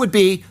 There would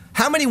be,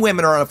 how many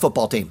women are on a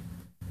football team?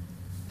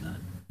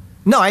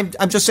 No,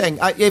 I'm just saying,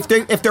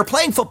 if they're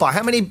playing football,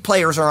 how many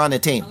players are on a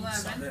team?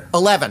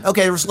 11.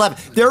 Okay, there's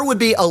 11. There would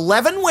be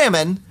 11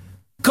 women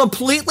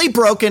completely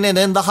broken and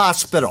in the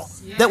hospital.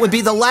 That would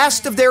be the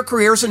last of their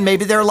careers and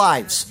maybe their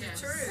lives.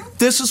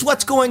 This is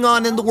what's going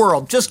on in the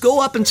world. Just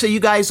go up and say you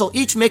guys will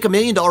each make $1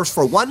 million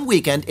for one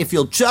weekend if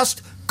you'll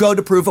just go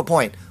to prove a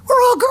point. We're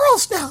all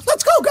girls now.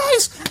 Let's go,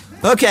 guys.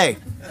 Okay.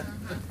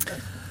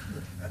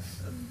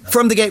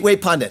 From the Gateway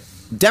Pundit,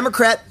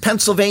 Democrat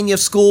Pennsylvania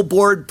School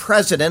Board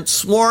president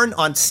sworn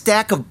on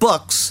stack of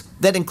books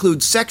that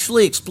include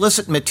sexually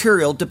explicit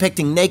material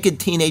depicting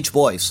naked teenage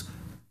boys.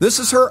 This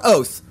is her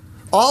oath.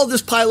 All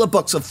this pile of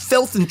books of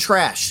filth and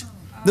trash.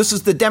 This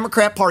is the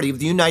Democrat Party of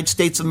the United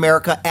States of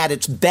America at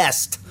its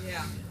best.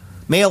 Yeah.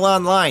 Mail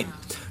Online,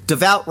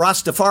 devout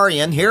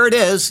Rastafarian, here it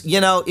is. You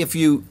know, if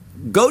you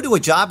go to a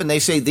job and they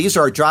say these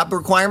are job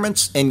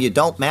requirements and you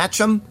don't match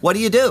them, what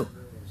do?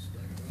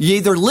 You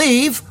either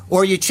leave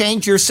or you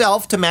change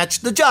yourself to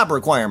match the job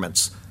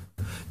requirements.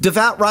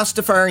 Devout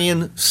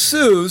Rastafarian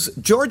sues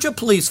Georgia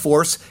police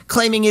force,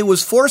 claiming he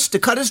was forced to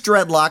cut his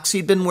dreadlocks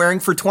he'd been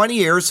wearing for 20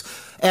 years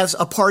as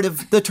a part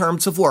of the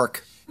terms of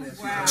work.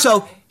 Wow.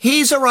 So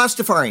he's a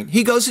Rastafarian.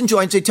 He goes and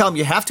joins. They tell him,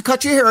 you have to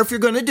cut your hair if you're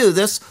going to do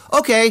this.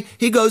 Okay,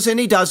 he goes in,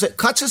 he does it,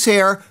 cuts his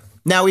hair.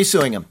 Now he's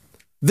suing him.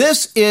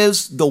 This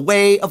is the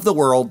way of the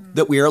world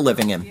that we are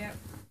living in. Yep.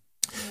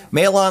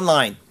 Mail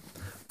Online.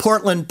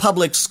 Portland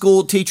public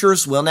school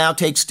teachers will now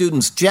take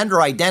students'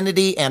 gender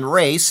identity and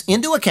race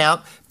into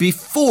account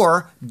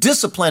before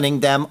disciplining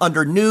them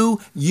under new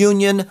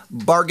union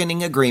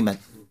bargaining agreement.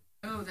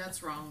 Oh,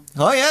 that's wrong.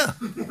 Oh, yeah.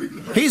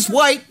 He's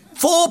white,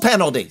 full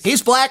penalty.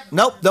 He's black,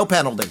 nope, no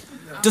penalty.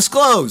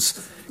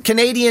 Disclose.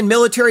 Canadian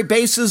military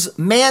bases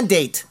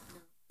mandate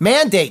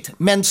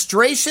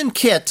menstruation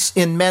kits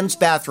in men's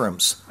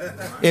bathrooms.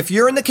 If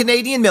you're in the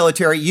Canadian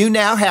military, you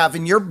now have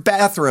in your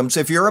bathrooms,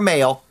 if you're a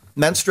male,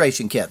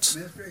 menstruation kits.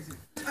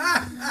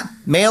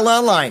 Mail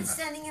Online.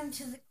 Sending him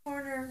to the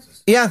corner.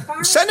 Yeah,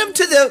 send him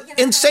to the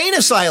insane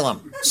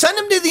asylum. Send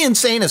him to the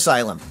insane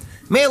asylum.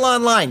 Mail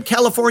Online.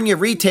 California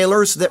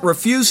retailers that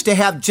refuse to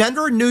have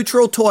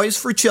gender-neutral toys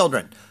for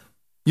children.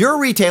 You're a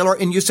retailer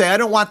and you say, I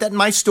don't want that in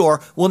my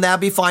store, will now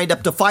be fined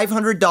up to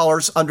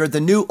 $500 under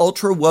the new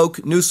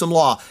ultra-woke Newsom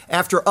law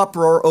after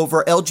uproar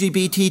over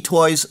LGBT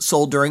toys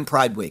sold during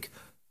Pride Week.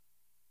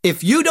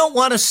 If you don't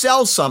want to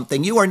sell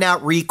something, you are now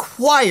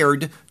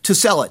required to to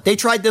sell it. They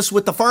tried this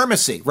with the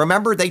pharmacy.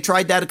 Remember, they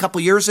tried that a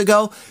couple years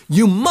ago?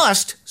 You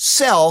must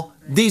sell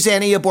these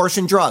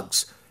anti-abortion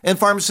drugs. And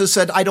pharmacists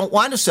said, I don't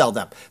want to sell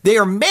them. They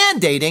are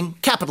mandating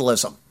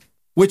capitalism,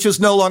 which is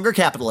no longer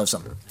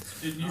capitalism.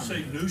 Didn't you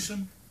say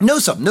Newsom?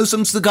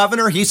 Newsom's the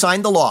governor. He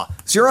signed the law.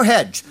 Zero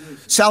Hedge.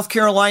 South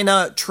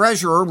Carolina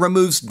treasurer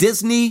removes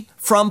Disney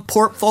from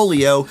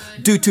portfolio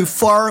due to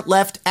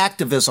far-left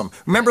activism.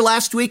 Remember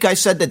last week I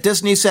said that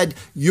Disney said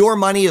your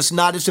money is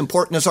not as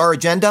important as our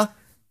agenda?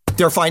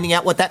 They're finding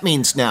out what that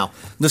means now.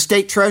 The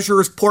state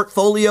treasurer's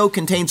portfolio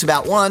contains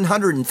about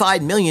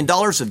 $105 million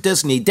of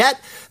Disney debt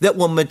that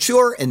will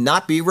mature and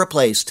not be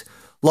replaced.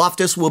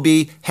 Loftus will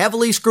be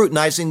heavily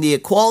scrutinizing the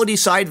equality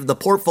side of the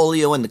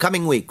portfolio in the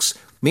coming weeks.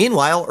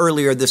 Meanwhile,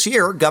 earlier this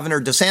year, Governor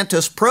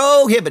DeSantis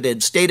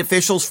prohibited state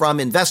officials from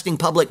investing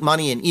public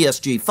money in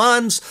ESG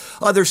funds.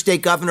 Other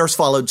state governors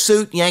followed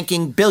suit,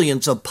 yanking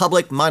billions of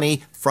public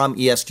money from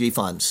ESG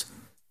funds.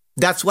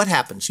 That's what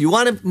happens. You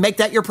want to make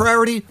that your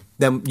priority?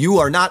 Then you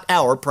are not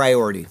our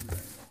priority.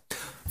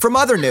 From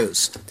other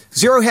news,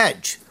 Zero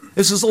Hedge.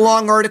 This is a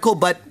long article,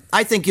 but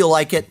I think you'll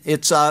like it.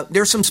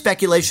 There's some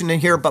speculation in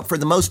here, but for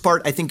the most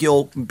part, I think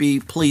you'll be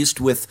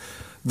pleased with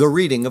the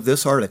reading of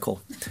this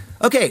article.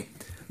 Okay.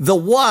 The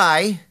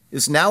why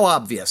is now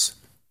obvious.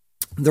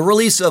 The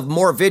release of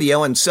more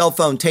video and cell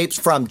phone tapes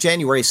from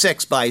January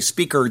 6 by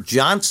Speaker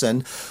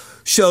Johnson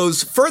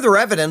shows further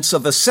evidence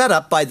of a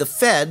setup by the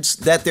feds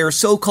that their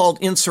so-called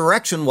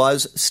insurrection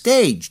was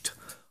staged.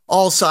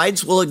 All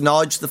sides will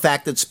acknowledge the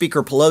fact that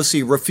Speaker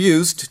Pelosi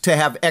refused to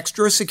have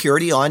extra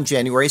security on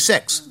January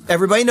 6.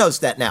 Everybody knows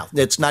that now.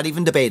 It's not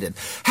even debated.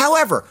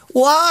 However,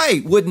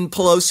 why wouldn't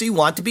Pelosi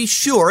want to be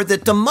sure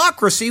that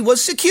democracy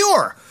was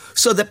secure,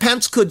 so that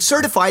Pence could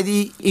certify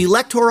the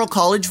Electoral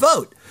College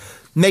vote?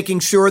 Making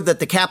sure that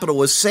the Capitol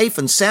was safe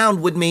and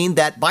sound would mean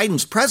that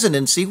Biden's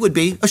presidency would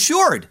be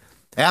assured.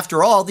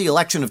 After all, the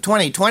election of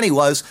 2020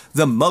 was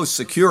the most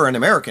secure in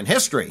American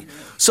history.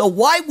 So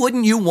why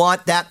wouldn't you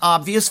want that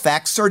obvious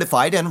fact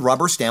certified and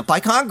rubber stamped by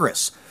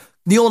Congress?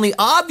 The only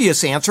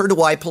obvious answer to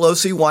why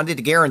Pelosi wanted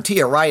to guarantee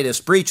a riotous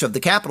breach of the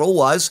Capitol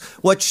was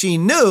what she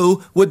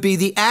knew would be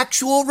the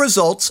actual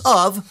results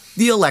of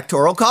the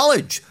Electoral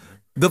College.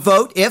 The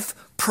vote, if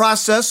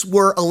process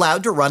were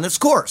allowed to run its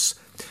course.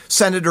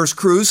 Senators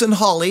Cruz and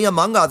Hawley,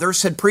 among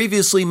others, had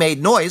previously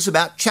made noise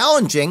about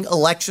challenging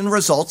election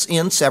results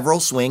in several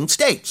swing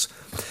states.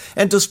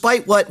 And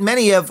despite what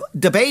many have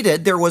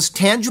debated, there was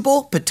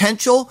tangible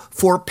potential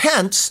for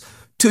Pence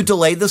to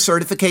delay the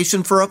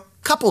certification for a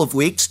couple of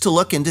weeks to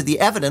look into the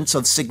evidence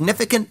of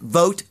significant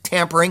vote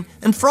tampering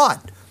and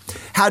fraud.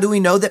 How do we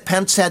know that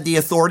Pence had the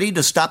authority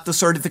to stop the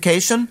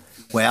certification?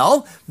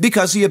 Well,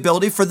 because the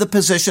ability for the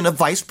position of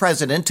vice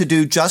president to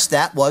do just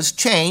that was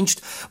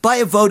changed by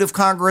a vote of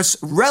Congress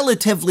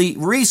relatively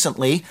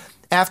recently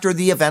after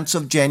the events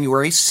of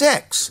January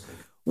 6.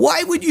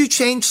 Why would you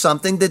change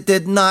something that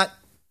did not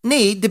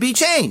need to be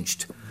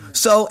changed?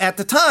 So at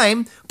the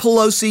time,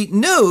 Pelosi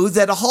knew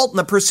that a halt in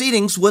the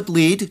proceedings would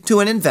lead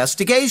to an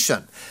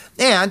investigation.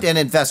 And an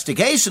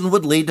investigation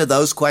would lead to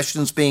those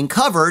questions being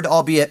covered,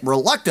 albeit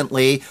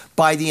reluctantly,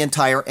 by the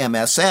entire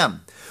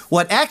MSM.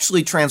 What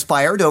actually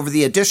transpired over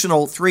the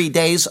additional 3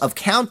 days of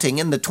counting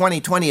in the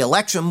 2020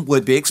 election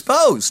would be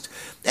exposed,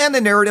 and the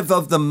narrative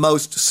of the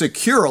most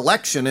secure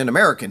election in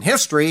American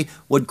history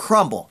would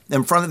crumble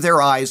in front of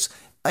their eyes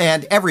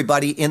and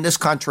everybody in this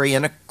country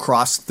and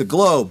across the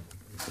globe.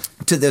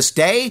 To this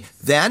day,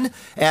 then,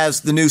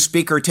 as the new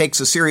speaker takes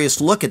a serious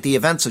look at the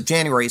events of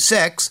January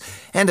 6,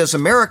 and as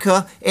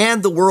America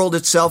and the world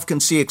itself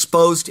can see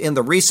exposed in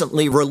the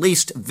recently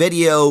released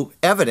video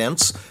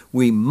evidence,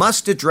 we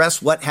must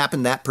address what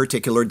happened that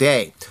particular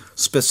day.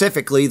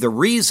 Specifically, the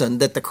reason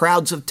that the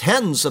crowds of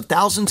tens of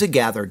thousands had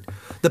gathered.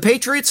 The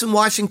patriots in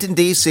Washington,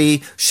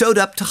 D.C. showed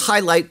up to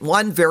highlight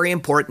one very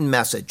important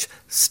message: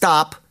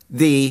 stop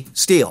the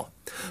steal.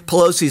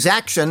 Pelosi's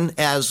action,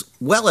 as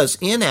well as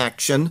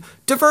inaction,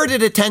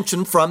 diverted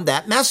attention from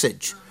that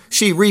message.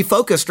 She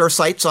refocused her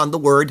sights on the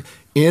word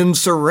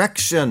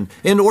insurrection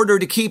in order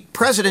to keep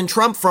President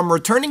Trump from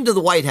returning to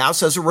the White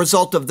House as a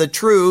result of the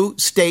true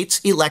state's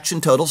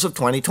election totals of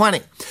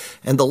 2020.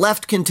 And the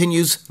left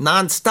continues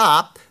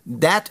nonstop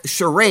that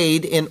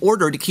charade in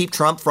order to keep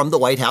Trump from the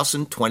White House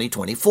in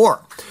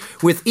 2024.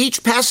 With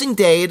each passing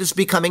day, it is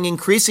becoming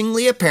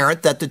increasingly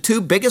apparent that the two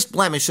biggest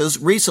blemishes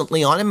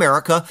recently on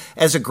America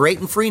as a great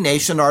and free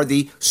nation are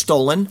the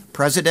stolen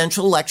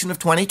presidential election of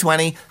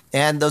 2020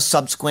 and the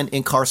subsequent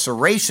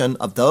incarceration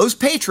of those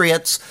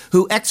patriots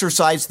who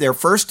exercised their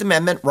First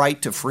Amendment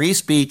right to free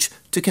speech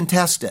to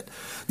contest it.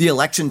 The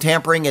election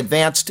tampering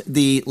advanced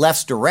the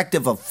left's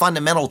directive of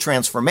fundamental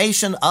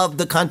transformation of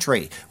the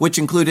country, which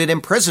included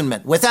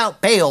imprisonment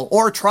without bail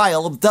or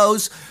trial of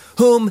those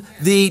whom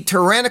the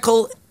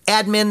tyrannical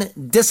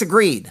admin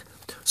disagreed.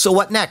 So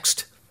what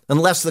next?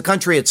 Unless the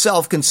country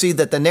itself can see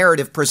that the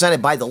narrative presented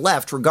by the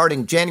left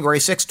regarding January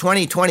 6,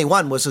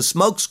 2021 was a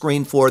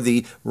smokescreen for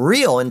the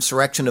real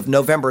insurrection of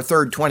November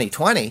 3rd,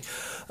 2020,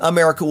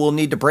 America will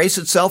need to brace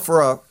itself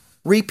for a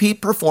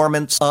repeat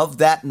performance of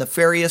that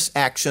nefarious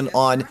action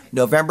on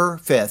November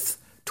 5th,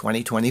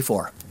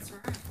 2024.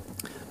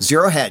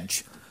 Zero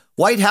Hedge.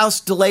 White House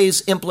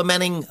delays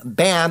implementing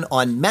ban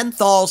on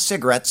menthol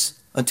cigarettes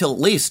until at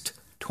least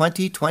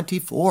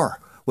 2024,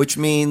 which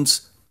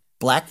means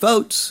black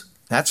votes.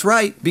 That's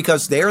right,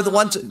 because they're the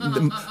ones,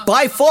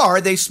 by far,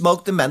 they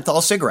smoke the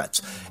menthol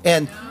cigarettes.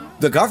 And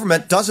the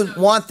government doesn't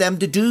want them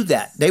to do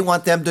that. They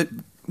want them to,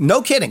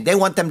 no kidding, they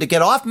want them to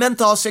get off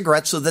menthol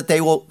cigarettes so that they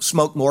will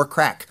smoke more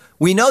crack.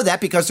 We know that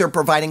because they're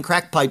providing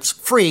crack pipes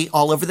free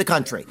all over the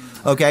country,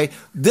 okay?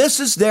 This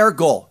is their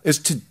goal, is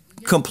to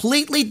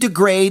completely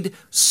degrade,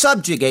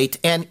 subjugate,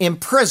 and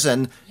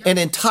imprison an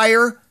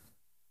entire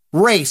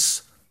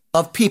race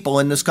of people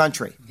in this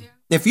country.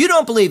 If you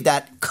don't believe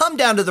that, come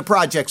down to the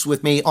projects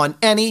with me on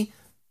any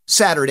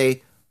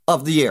Saturday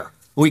of the year.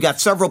 We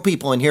got several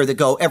people in here that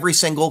go every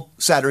single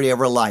Saturday of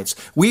our lives.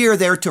 We are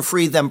there to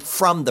free them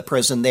from the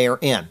prison they are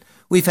in.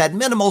 We've had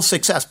minimal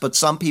success, but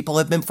some people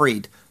have been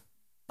freed.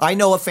 I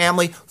know a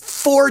family,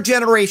 4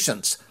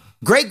 generations,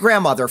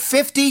 great-grandmother,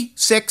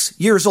 56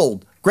 years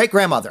old,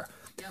 great-grandmother,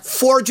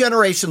 4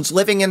 generations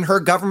living in her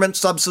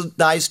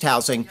government-subsidized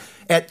housing.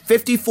 At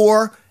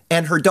 54,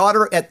 and her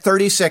daughter at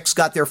 36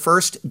 got their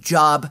first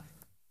job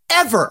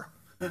ever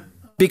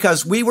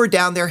because we were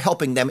down there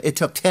helping them. It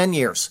took 10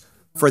 years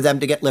for them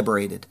to get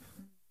liberated.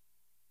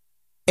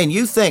 And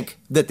you think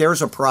that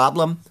there's a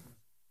problem?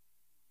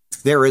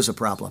 There is a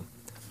problem.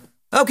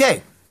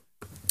 Okay.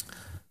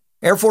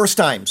 Air Force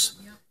Times.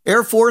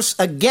 Air Force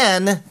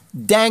again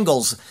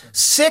dangles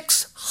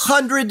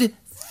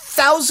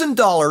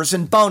 $600,000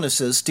 in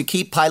bonuses to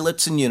keep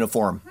pilots in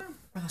uniform.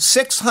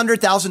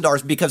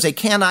 $600,000 because they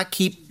cannot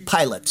keep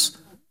pilots.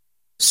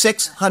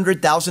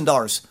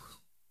 $600,000.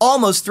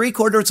 Almost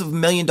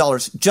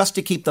 $750,000 just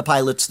to keep the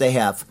pilots they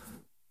have.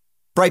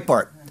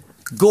 Breitbart.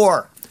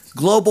 Gore.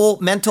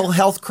 Global mental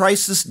health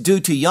crisis due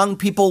to young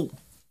people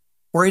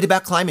worried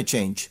about climate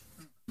change.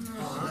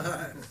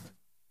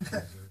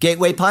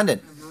 Gateway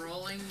Pundit.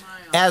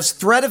 As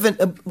threat of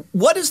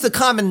what is the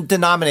common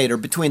denominator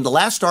between the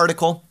last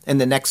article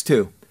and the next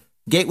two?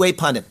 Gateway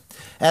Pundit.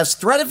 As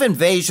threat of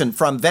invasion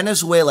from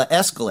Venezuela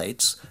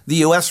escalates, the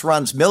U.S.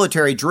 runs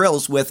military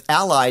drills with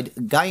allied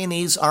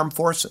Guyanese armed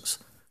forces.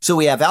 So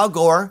we have Al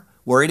Gore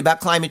worried about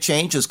climate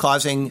change is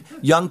causing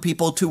young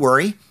people to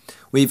worry.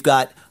 We've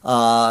got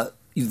the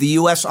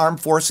U.S. armed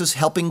forces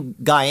helping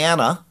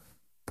Guyana.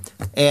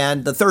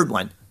 And the third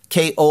one,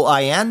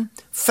 KOIN,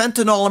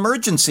 fentanyl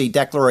emergency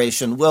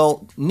declaration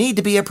will need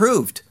to be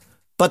approved.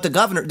 But the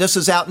governor, this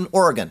is out in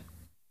Oregon.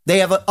 They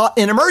have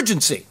an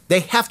emergency.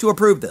 They have to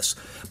approve this.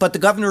 But the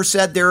governor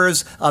said there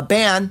is a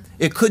ban.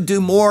 It could do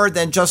more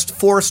than just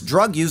force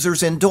drug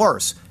users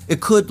indoors.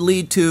 It could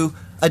lead to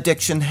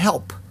addiction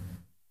help.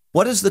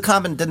 What is the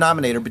common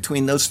denominator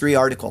between those 3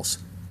 articles?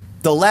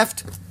 The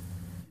left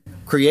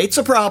creates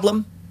a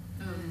problem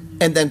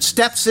and then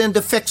steps in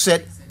to fix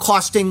it,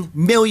 costing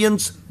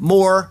millions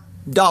more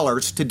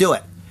dollars to do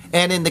it.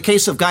 And in the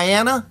case of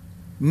Guyana,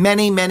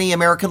 many, many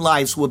American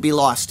lives will be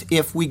lost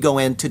if we go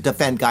in to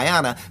defend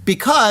Guyana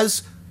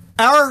because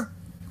our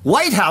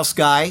White House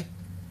guy,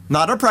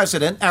 not our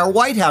president, our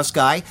White House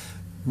guy,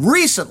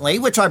 recently,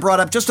 which I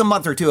brought up just a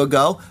month or 2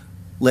 ago,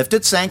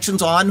 lifted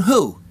sanctions on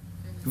who?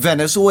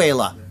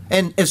 Venezuela.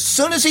 And as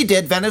soon as he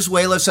did,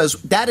 Venezuela says,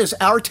 that is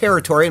our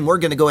territory and we're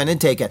going to go in and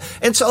take it.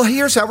 And so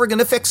here's how we're going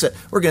to fix it.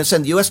 We're going to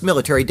send the U.S.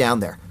 military down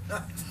there.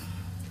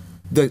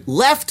 The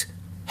left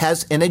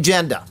has an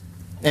agenda,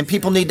 and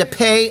people need to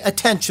pay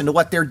attention to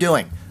what they're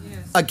doing.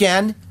 Yes.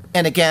 Again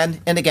and again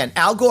and again.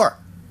 Al Gore,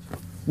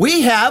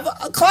 we have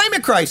a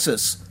climate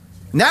crisis.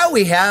 Now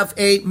we have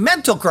a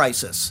mental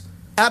crisis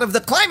out of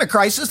the climate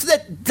crisis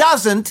that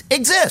doesn't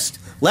exist.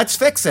 Let's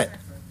fix it.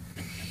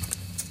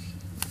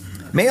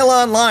 Mail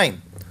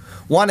Online.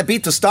 Want to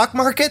beat the stock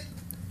market?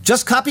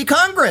 Just copy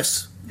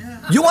Congress.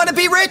 You want to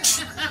be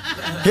rich?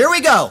 Here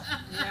we go.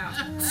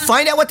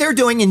 Find out what they're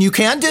doing, and you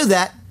can do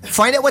that.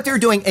 Find out what they're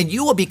doing, and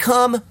you will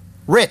become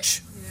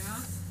rich.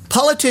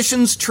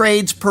 Politicians'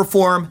 trades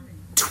perform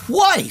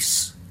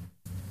twice,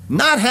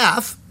 not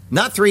half,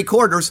 not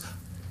 3/4,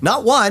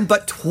 not 1,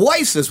 but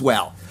twice as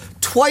well.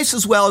 Twice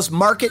as well as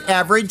market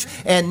average,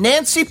 and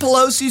Nancy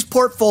Pelosi's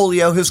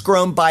portfolio has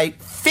grown by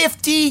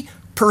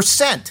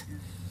 50%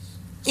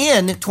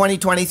 in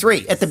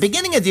 2023. At the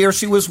beginning of the year,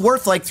 she was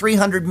worth like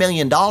 $300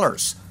 million.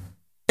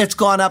 It's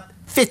gone up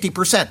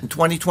 50% in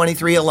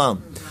 2023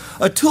 alone.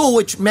 A tool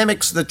which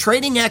mimics the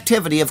trading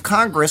activity of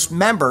Congress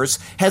members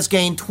has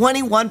gained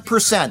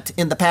 21%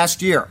 in the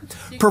past year,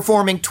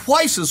 performing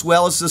twice as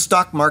well as the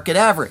stock market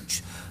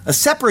average. A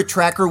separate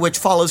tracker which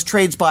follows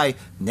trades by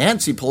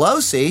Nancy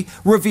Pelosi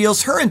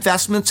reveals her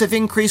investments have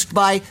increased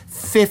by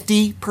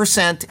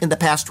 50% in the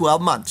past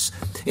 12 months.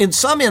 In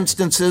some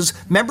instances,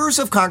 members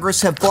of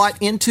Congress have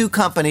bought into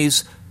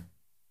companies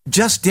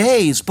just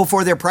days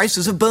before their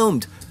prices have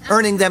boomed,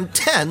 earning them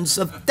tens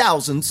of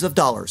thousands of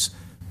dollars.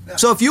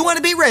 So if you want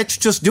to be rich,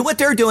 just do what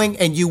they're doing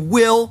and you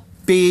will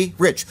be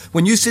rich.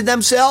 When you see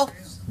them sell,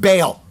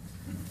 bail.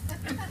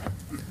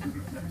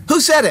 Who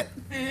said it?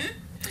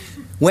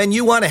 When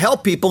you want to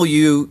help people,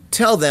 you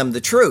tell them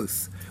the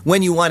truth.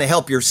 When you want to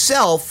help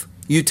yourself,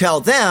 you tell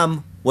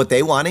them what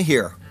they want to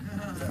hear.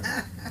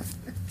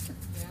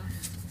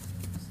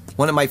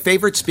 One of my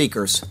favorite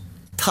speakers,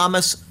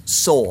 Thomas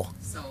Sowell.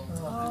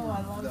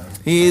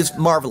 He's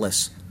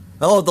marvelous.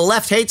 Oh, the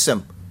left hates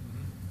him.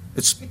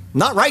 It's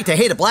not right to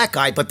hate a black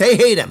guy, but they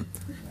hate him.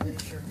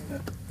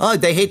 Oh,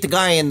 they hate the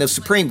guy in the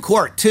Supreme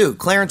Court, too.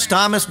 Clarence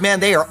Thomas, man,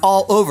 they are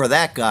all over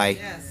that guy.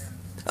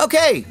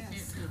 Okay,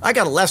 I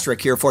got a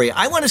Lesrick here for you.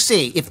 I want to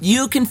see if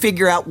you can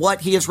figure out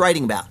what he is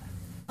writing about.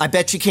 I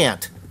bet you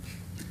can't.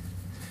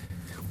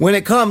 When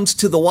it comes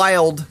to the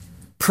wild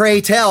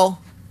pray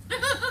tell,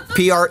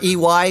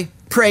 P-R-E-Y,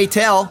 pray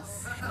tell,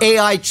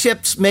 AI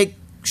chips make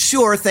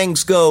sure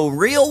things go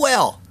real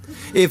well.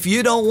 If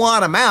you don't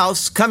want a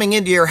mouse coming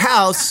into your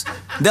house,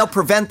 they'll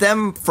prevent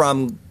them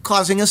from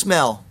causing a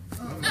smell.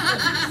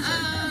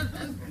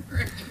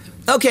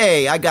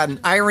 Okay, I got an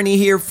irony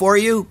here for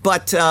you,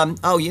 but,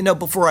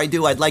 before I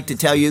do, I'd like to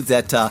tell you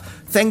that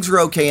things are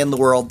okay in the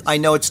world. I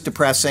know it's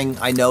depressing.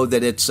 I know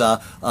that it's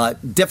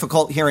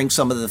difficult hearing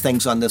some of the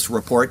things on this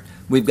report.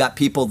 We've got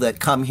people that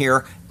come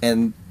here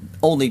and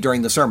only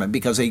during the sermon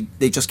because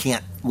they just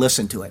can't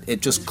listen to it.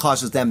 It just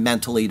causes them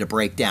mentally to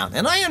break down.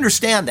 And I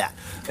understand that.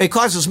 It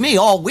causes me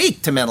all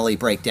week to mentally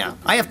break down.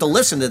 I have to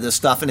listen to this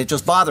stuff and it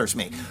just bothers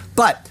me.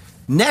 But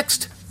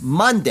next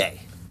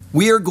Monday,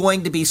 we are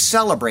going to be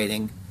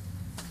celebrating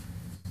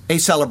a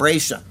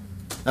celebration.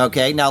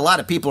 Okay, now a lot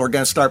of people are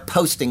going to start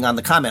posting on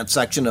the comment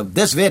section of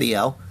this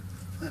video.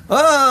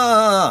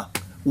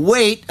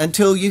 Wait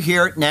until you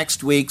hear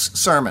next week's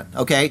sermon,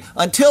 okay?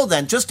 Until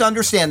then, just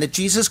understand that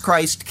Jesus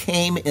Christ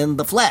came in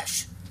the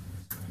flesh.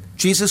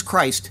 Jesus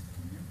Christ,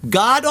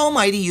 God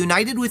Almighty,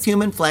 united with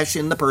human flesh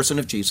in the person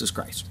of Jesus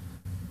Christ.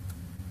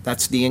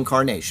 That's the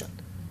incarnation.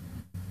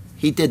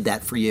 He did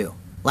that for you.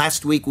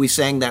 Last week we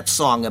sang that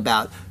song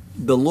about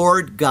the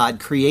Lord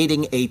God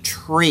creating a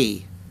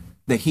tree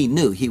that he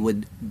knew he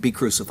would be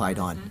crucified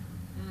on.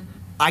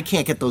 I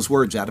can't get those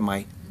words out of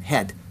my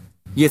head.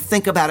 You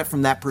think about it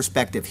from that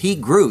perspective. He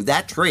grew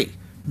that tree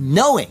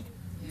knowing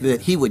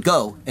that he would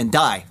go and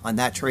die on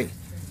that tree.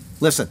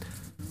 Listen,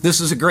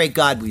 this is a great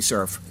God we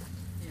serve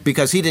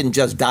because he didn't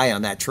just die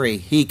on that tree.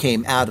 He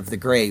came out of the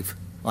grave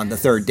on the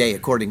third day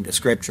according to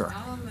Scripture.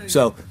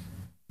 So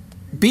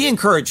be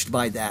encouraged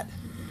by that.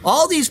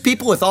 All these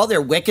people with all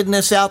their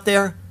wickedness out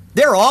there,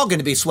 they're all going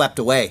to be swept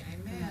away.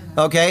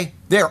 Okay?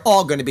 They're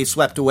all going to be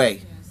swept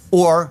away.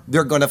 Or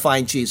they're going to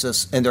find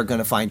Jesus and they're going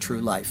to find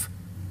true life.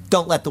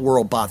 Don't let the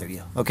world bother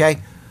you, okay?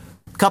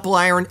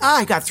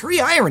 I got 3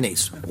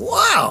 ironies.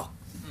 Wow.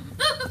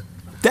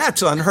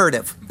 That's unheard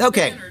of.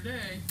 Okay.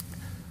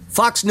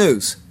 Fox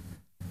News.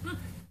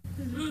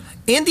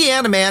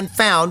 Indiana man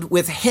found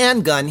with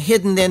handgun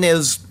hidden in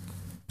his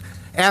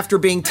after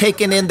being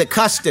taken into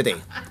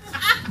custody.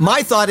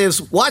 My thought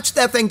is, watch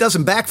that thing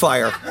doesn't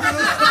backfire.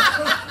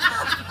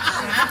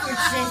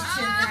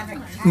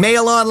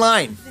 Mail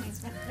Online.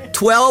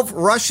 12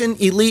 Russian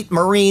elite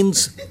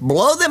Marines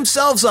blow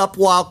themselves up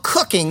while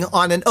cooking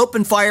on an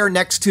open fire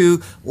next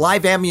to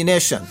live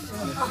ammunition.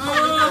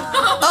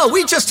 Oh,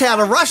 we just had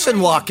a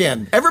Russian walk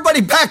in.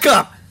 Everybody back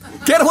up.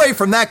 Get away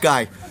from that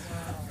guy.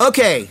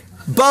 Okay,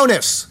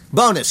 bonus.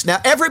 Now,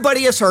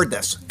 everybody has heard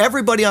this.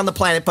 Everybody on the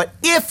planet. But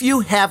if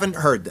you haven't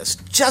heard this,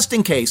 just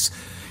in case,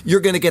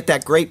 you're going to get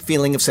that great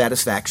feeling of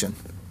satisfaction.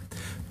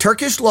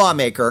 Turkish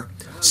lawmaker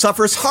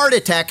suffers heart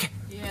attack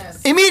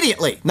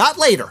immediately, not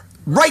later,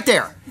 right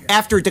there,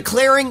 after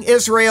declaring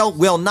Israel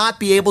will not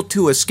be able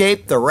to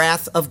escape the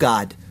wrath of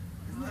God.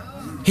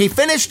 He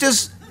finished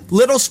his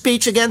little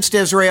speech against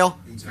Israel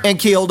and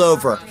keeled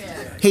over.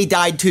 He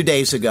died 2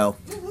 days ago.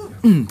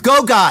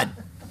 Go God!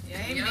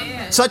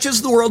 Amen. Such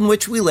is the world in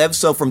which we live.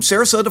 So from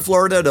Sarasota,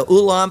 Florida to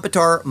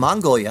Ulaanbaatar,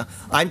 Mongolia,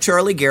 I'm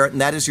Charlie Garrett,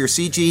 and that is your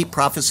CG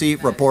Prophecy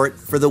Report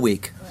for the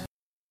week.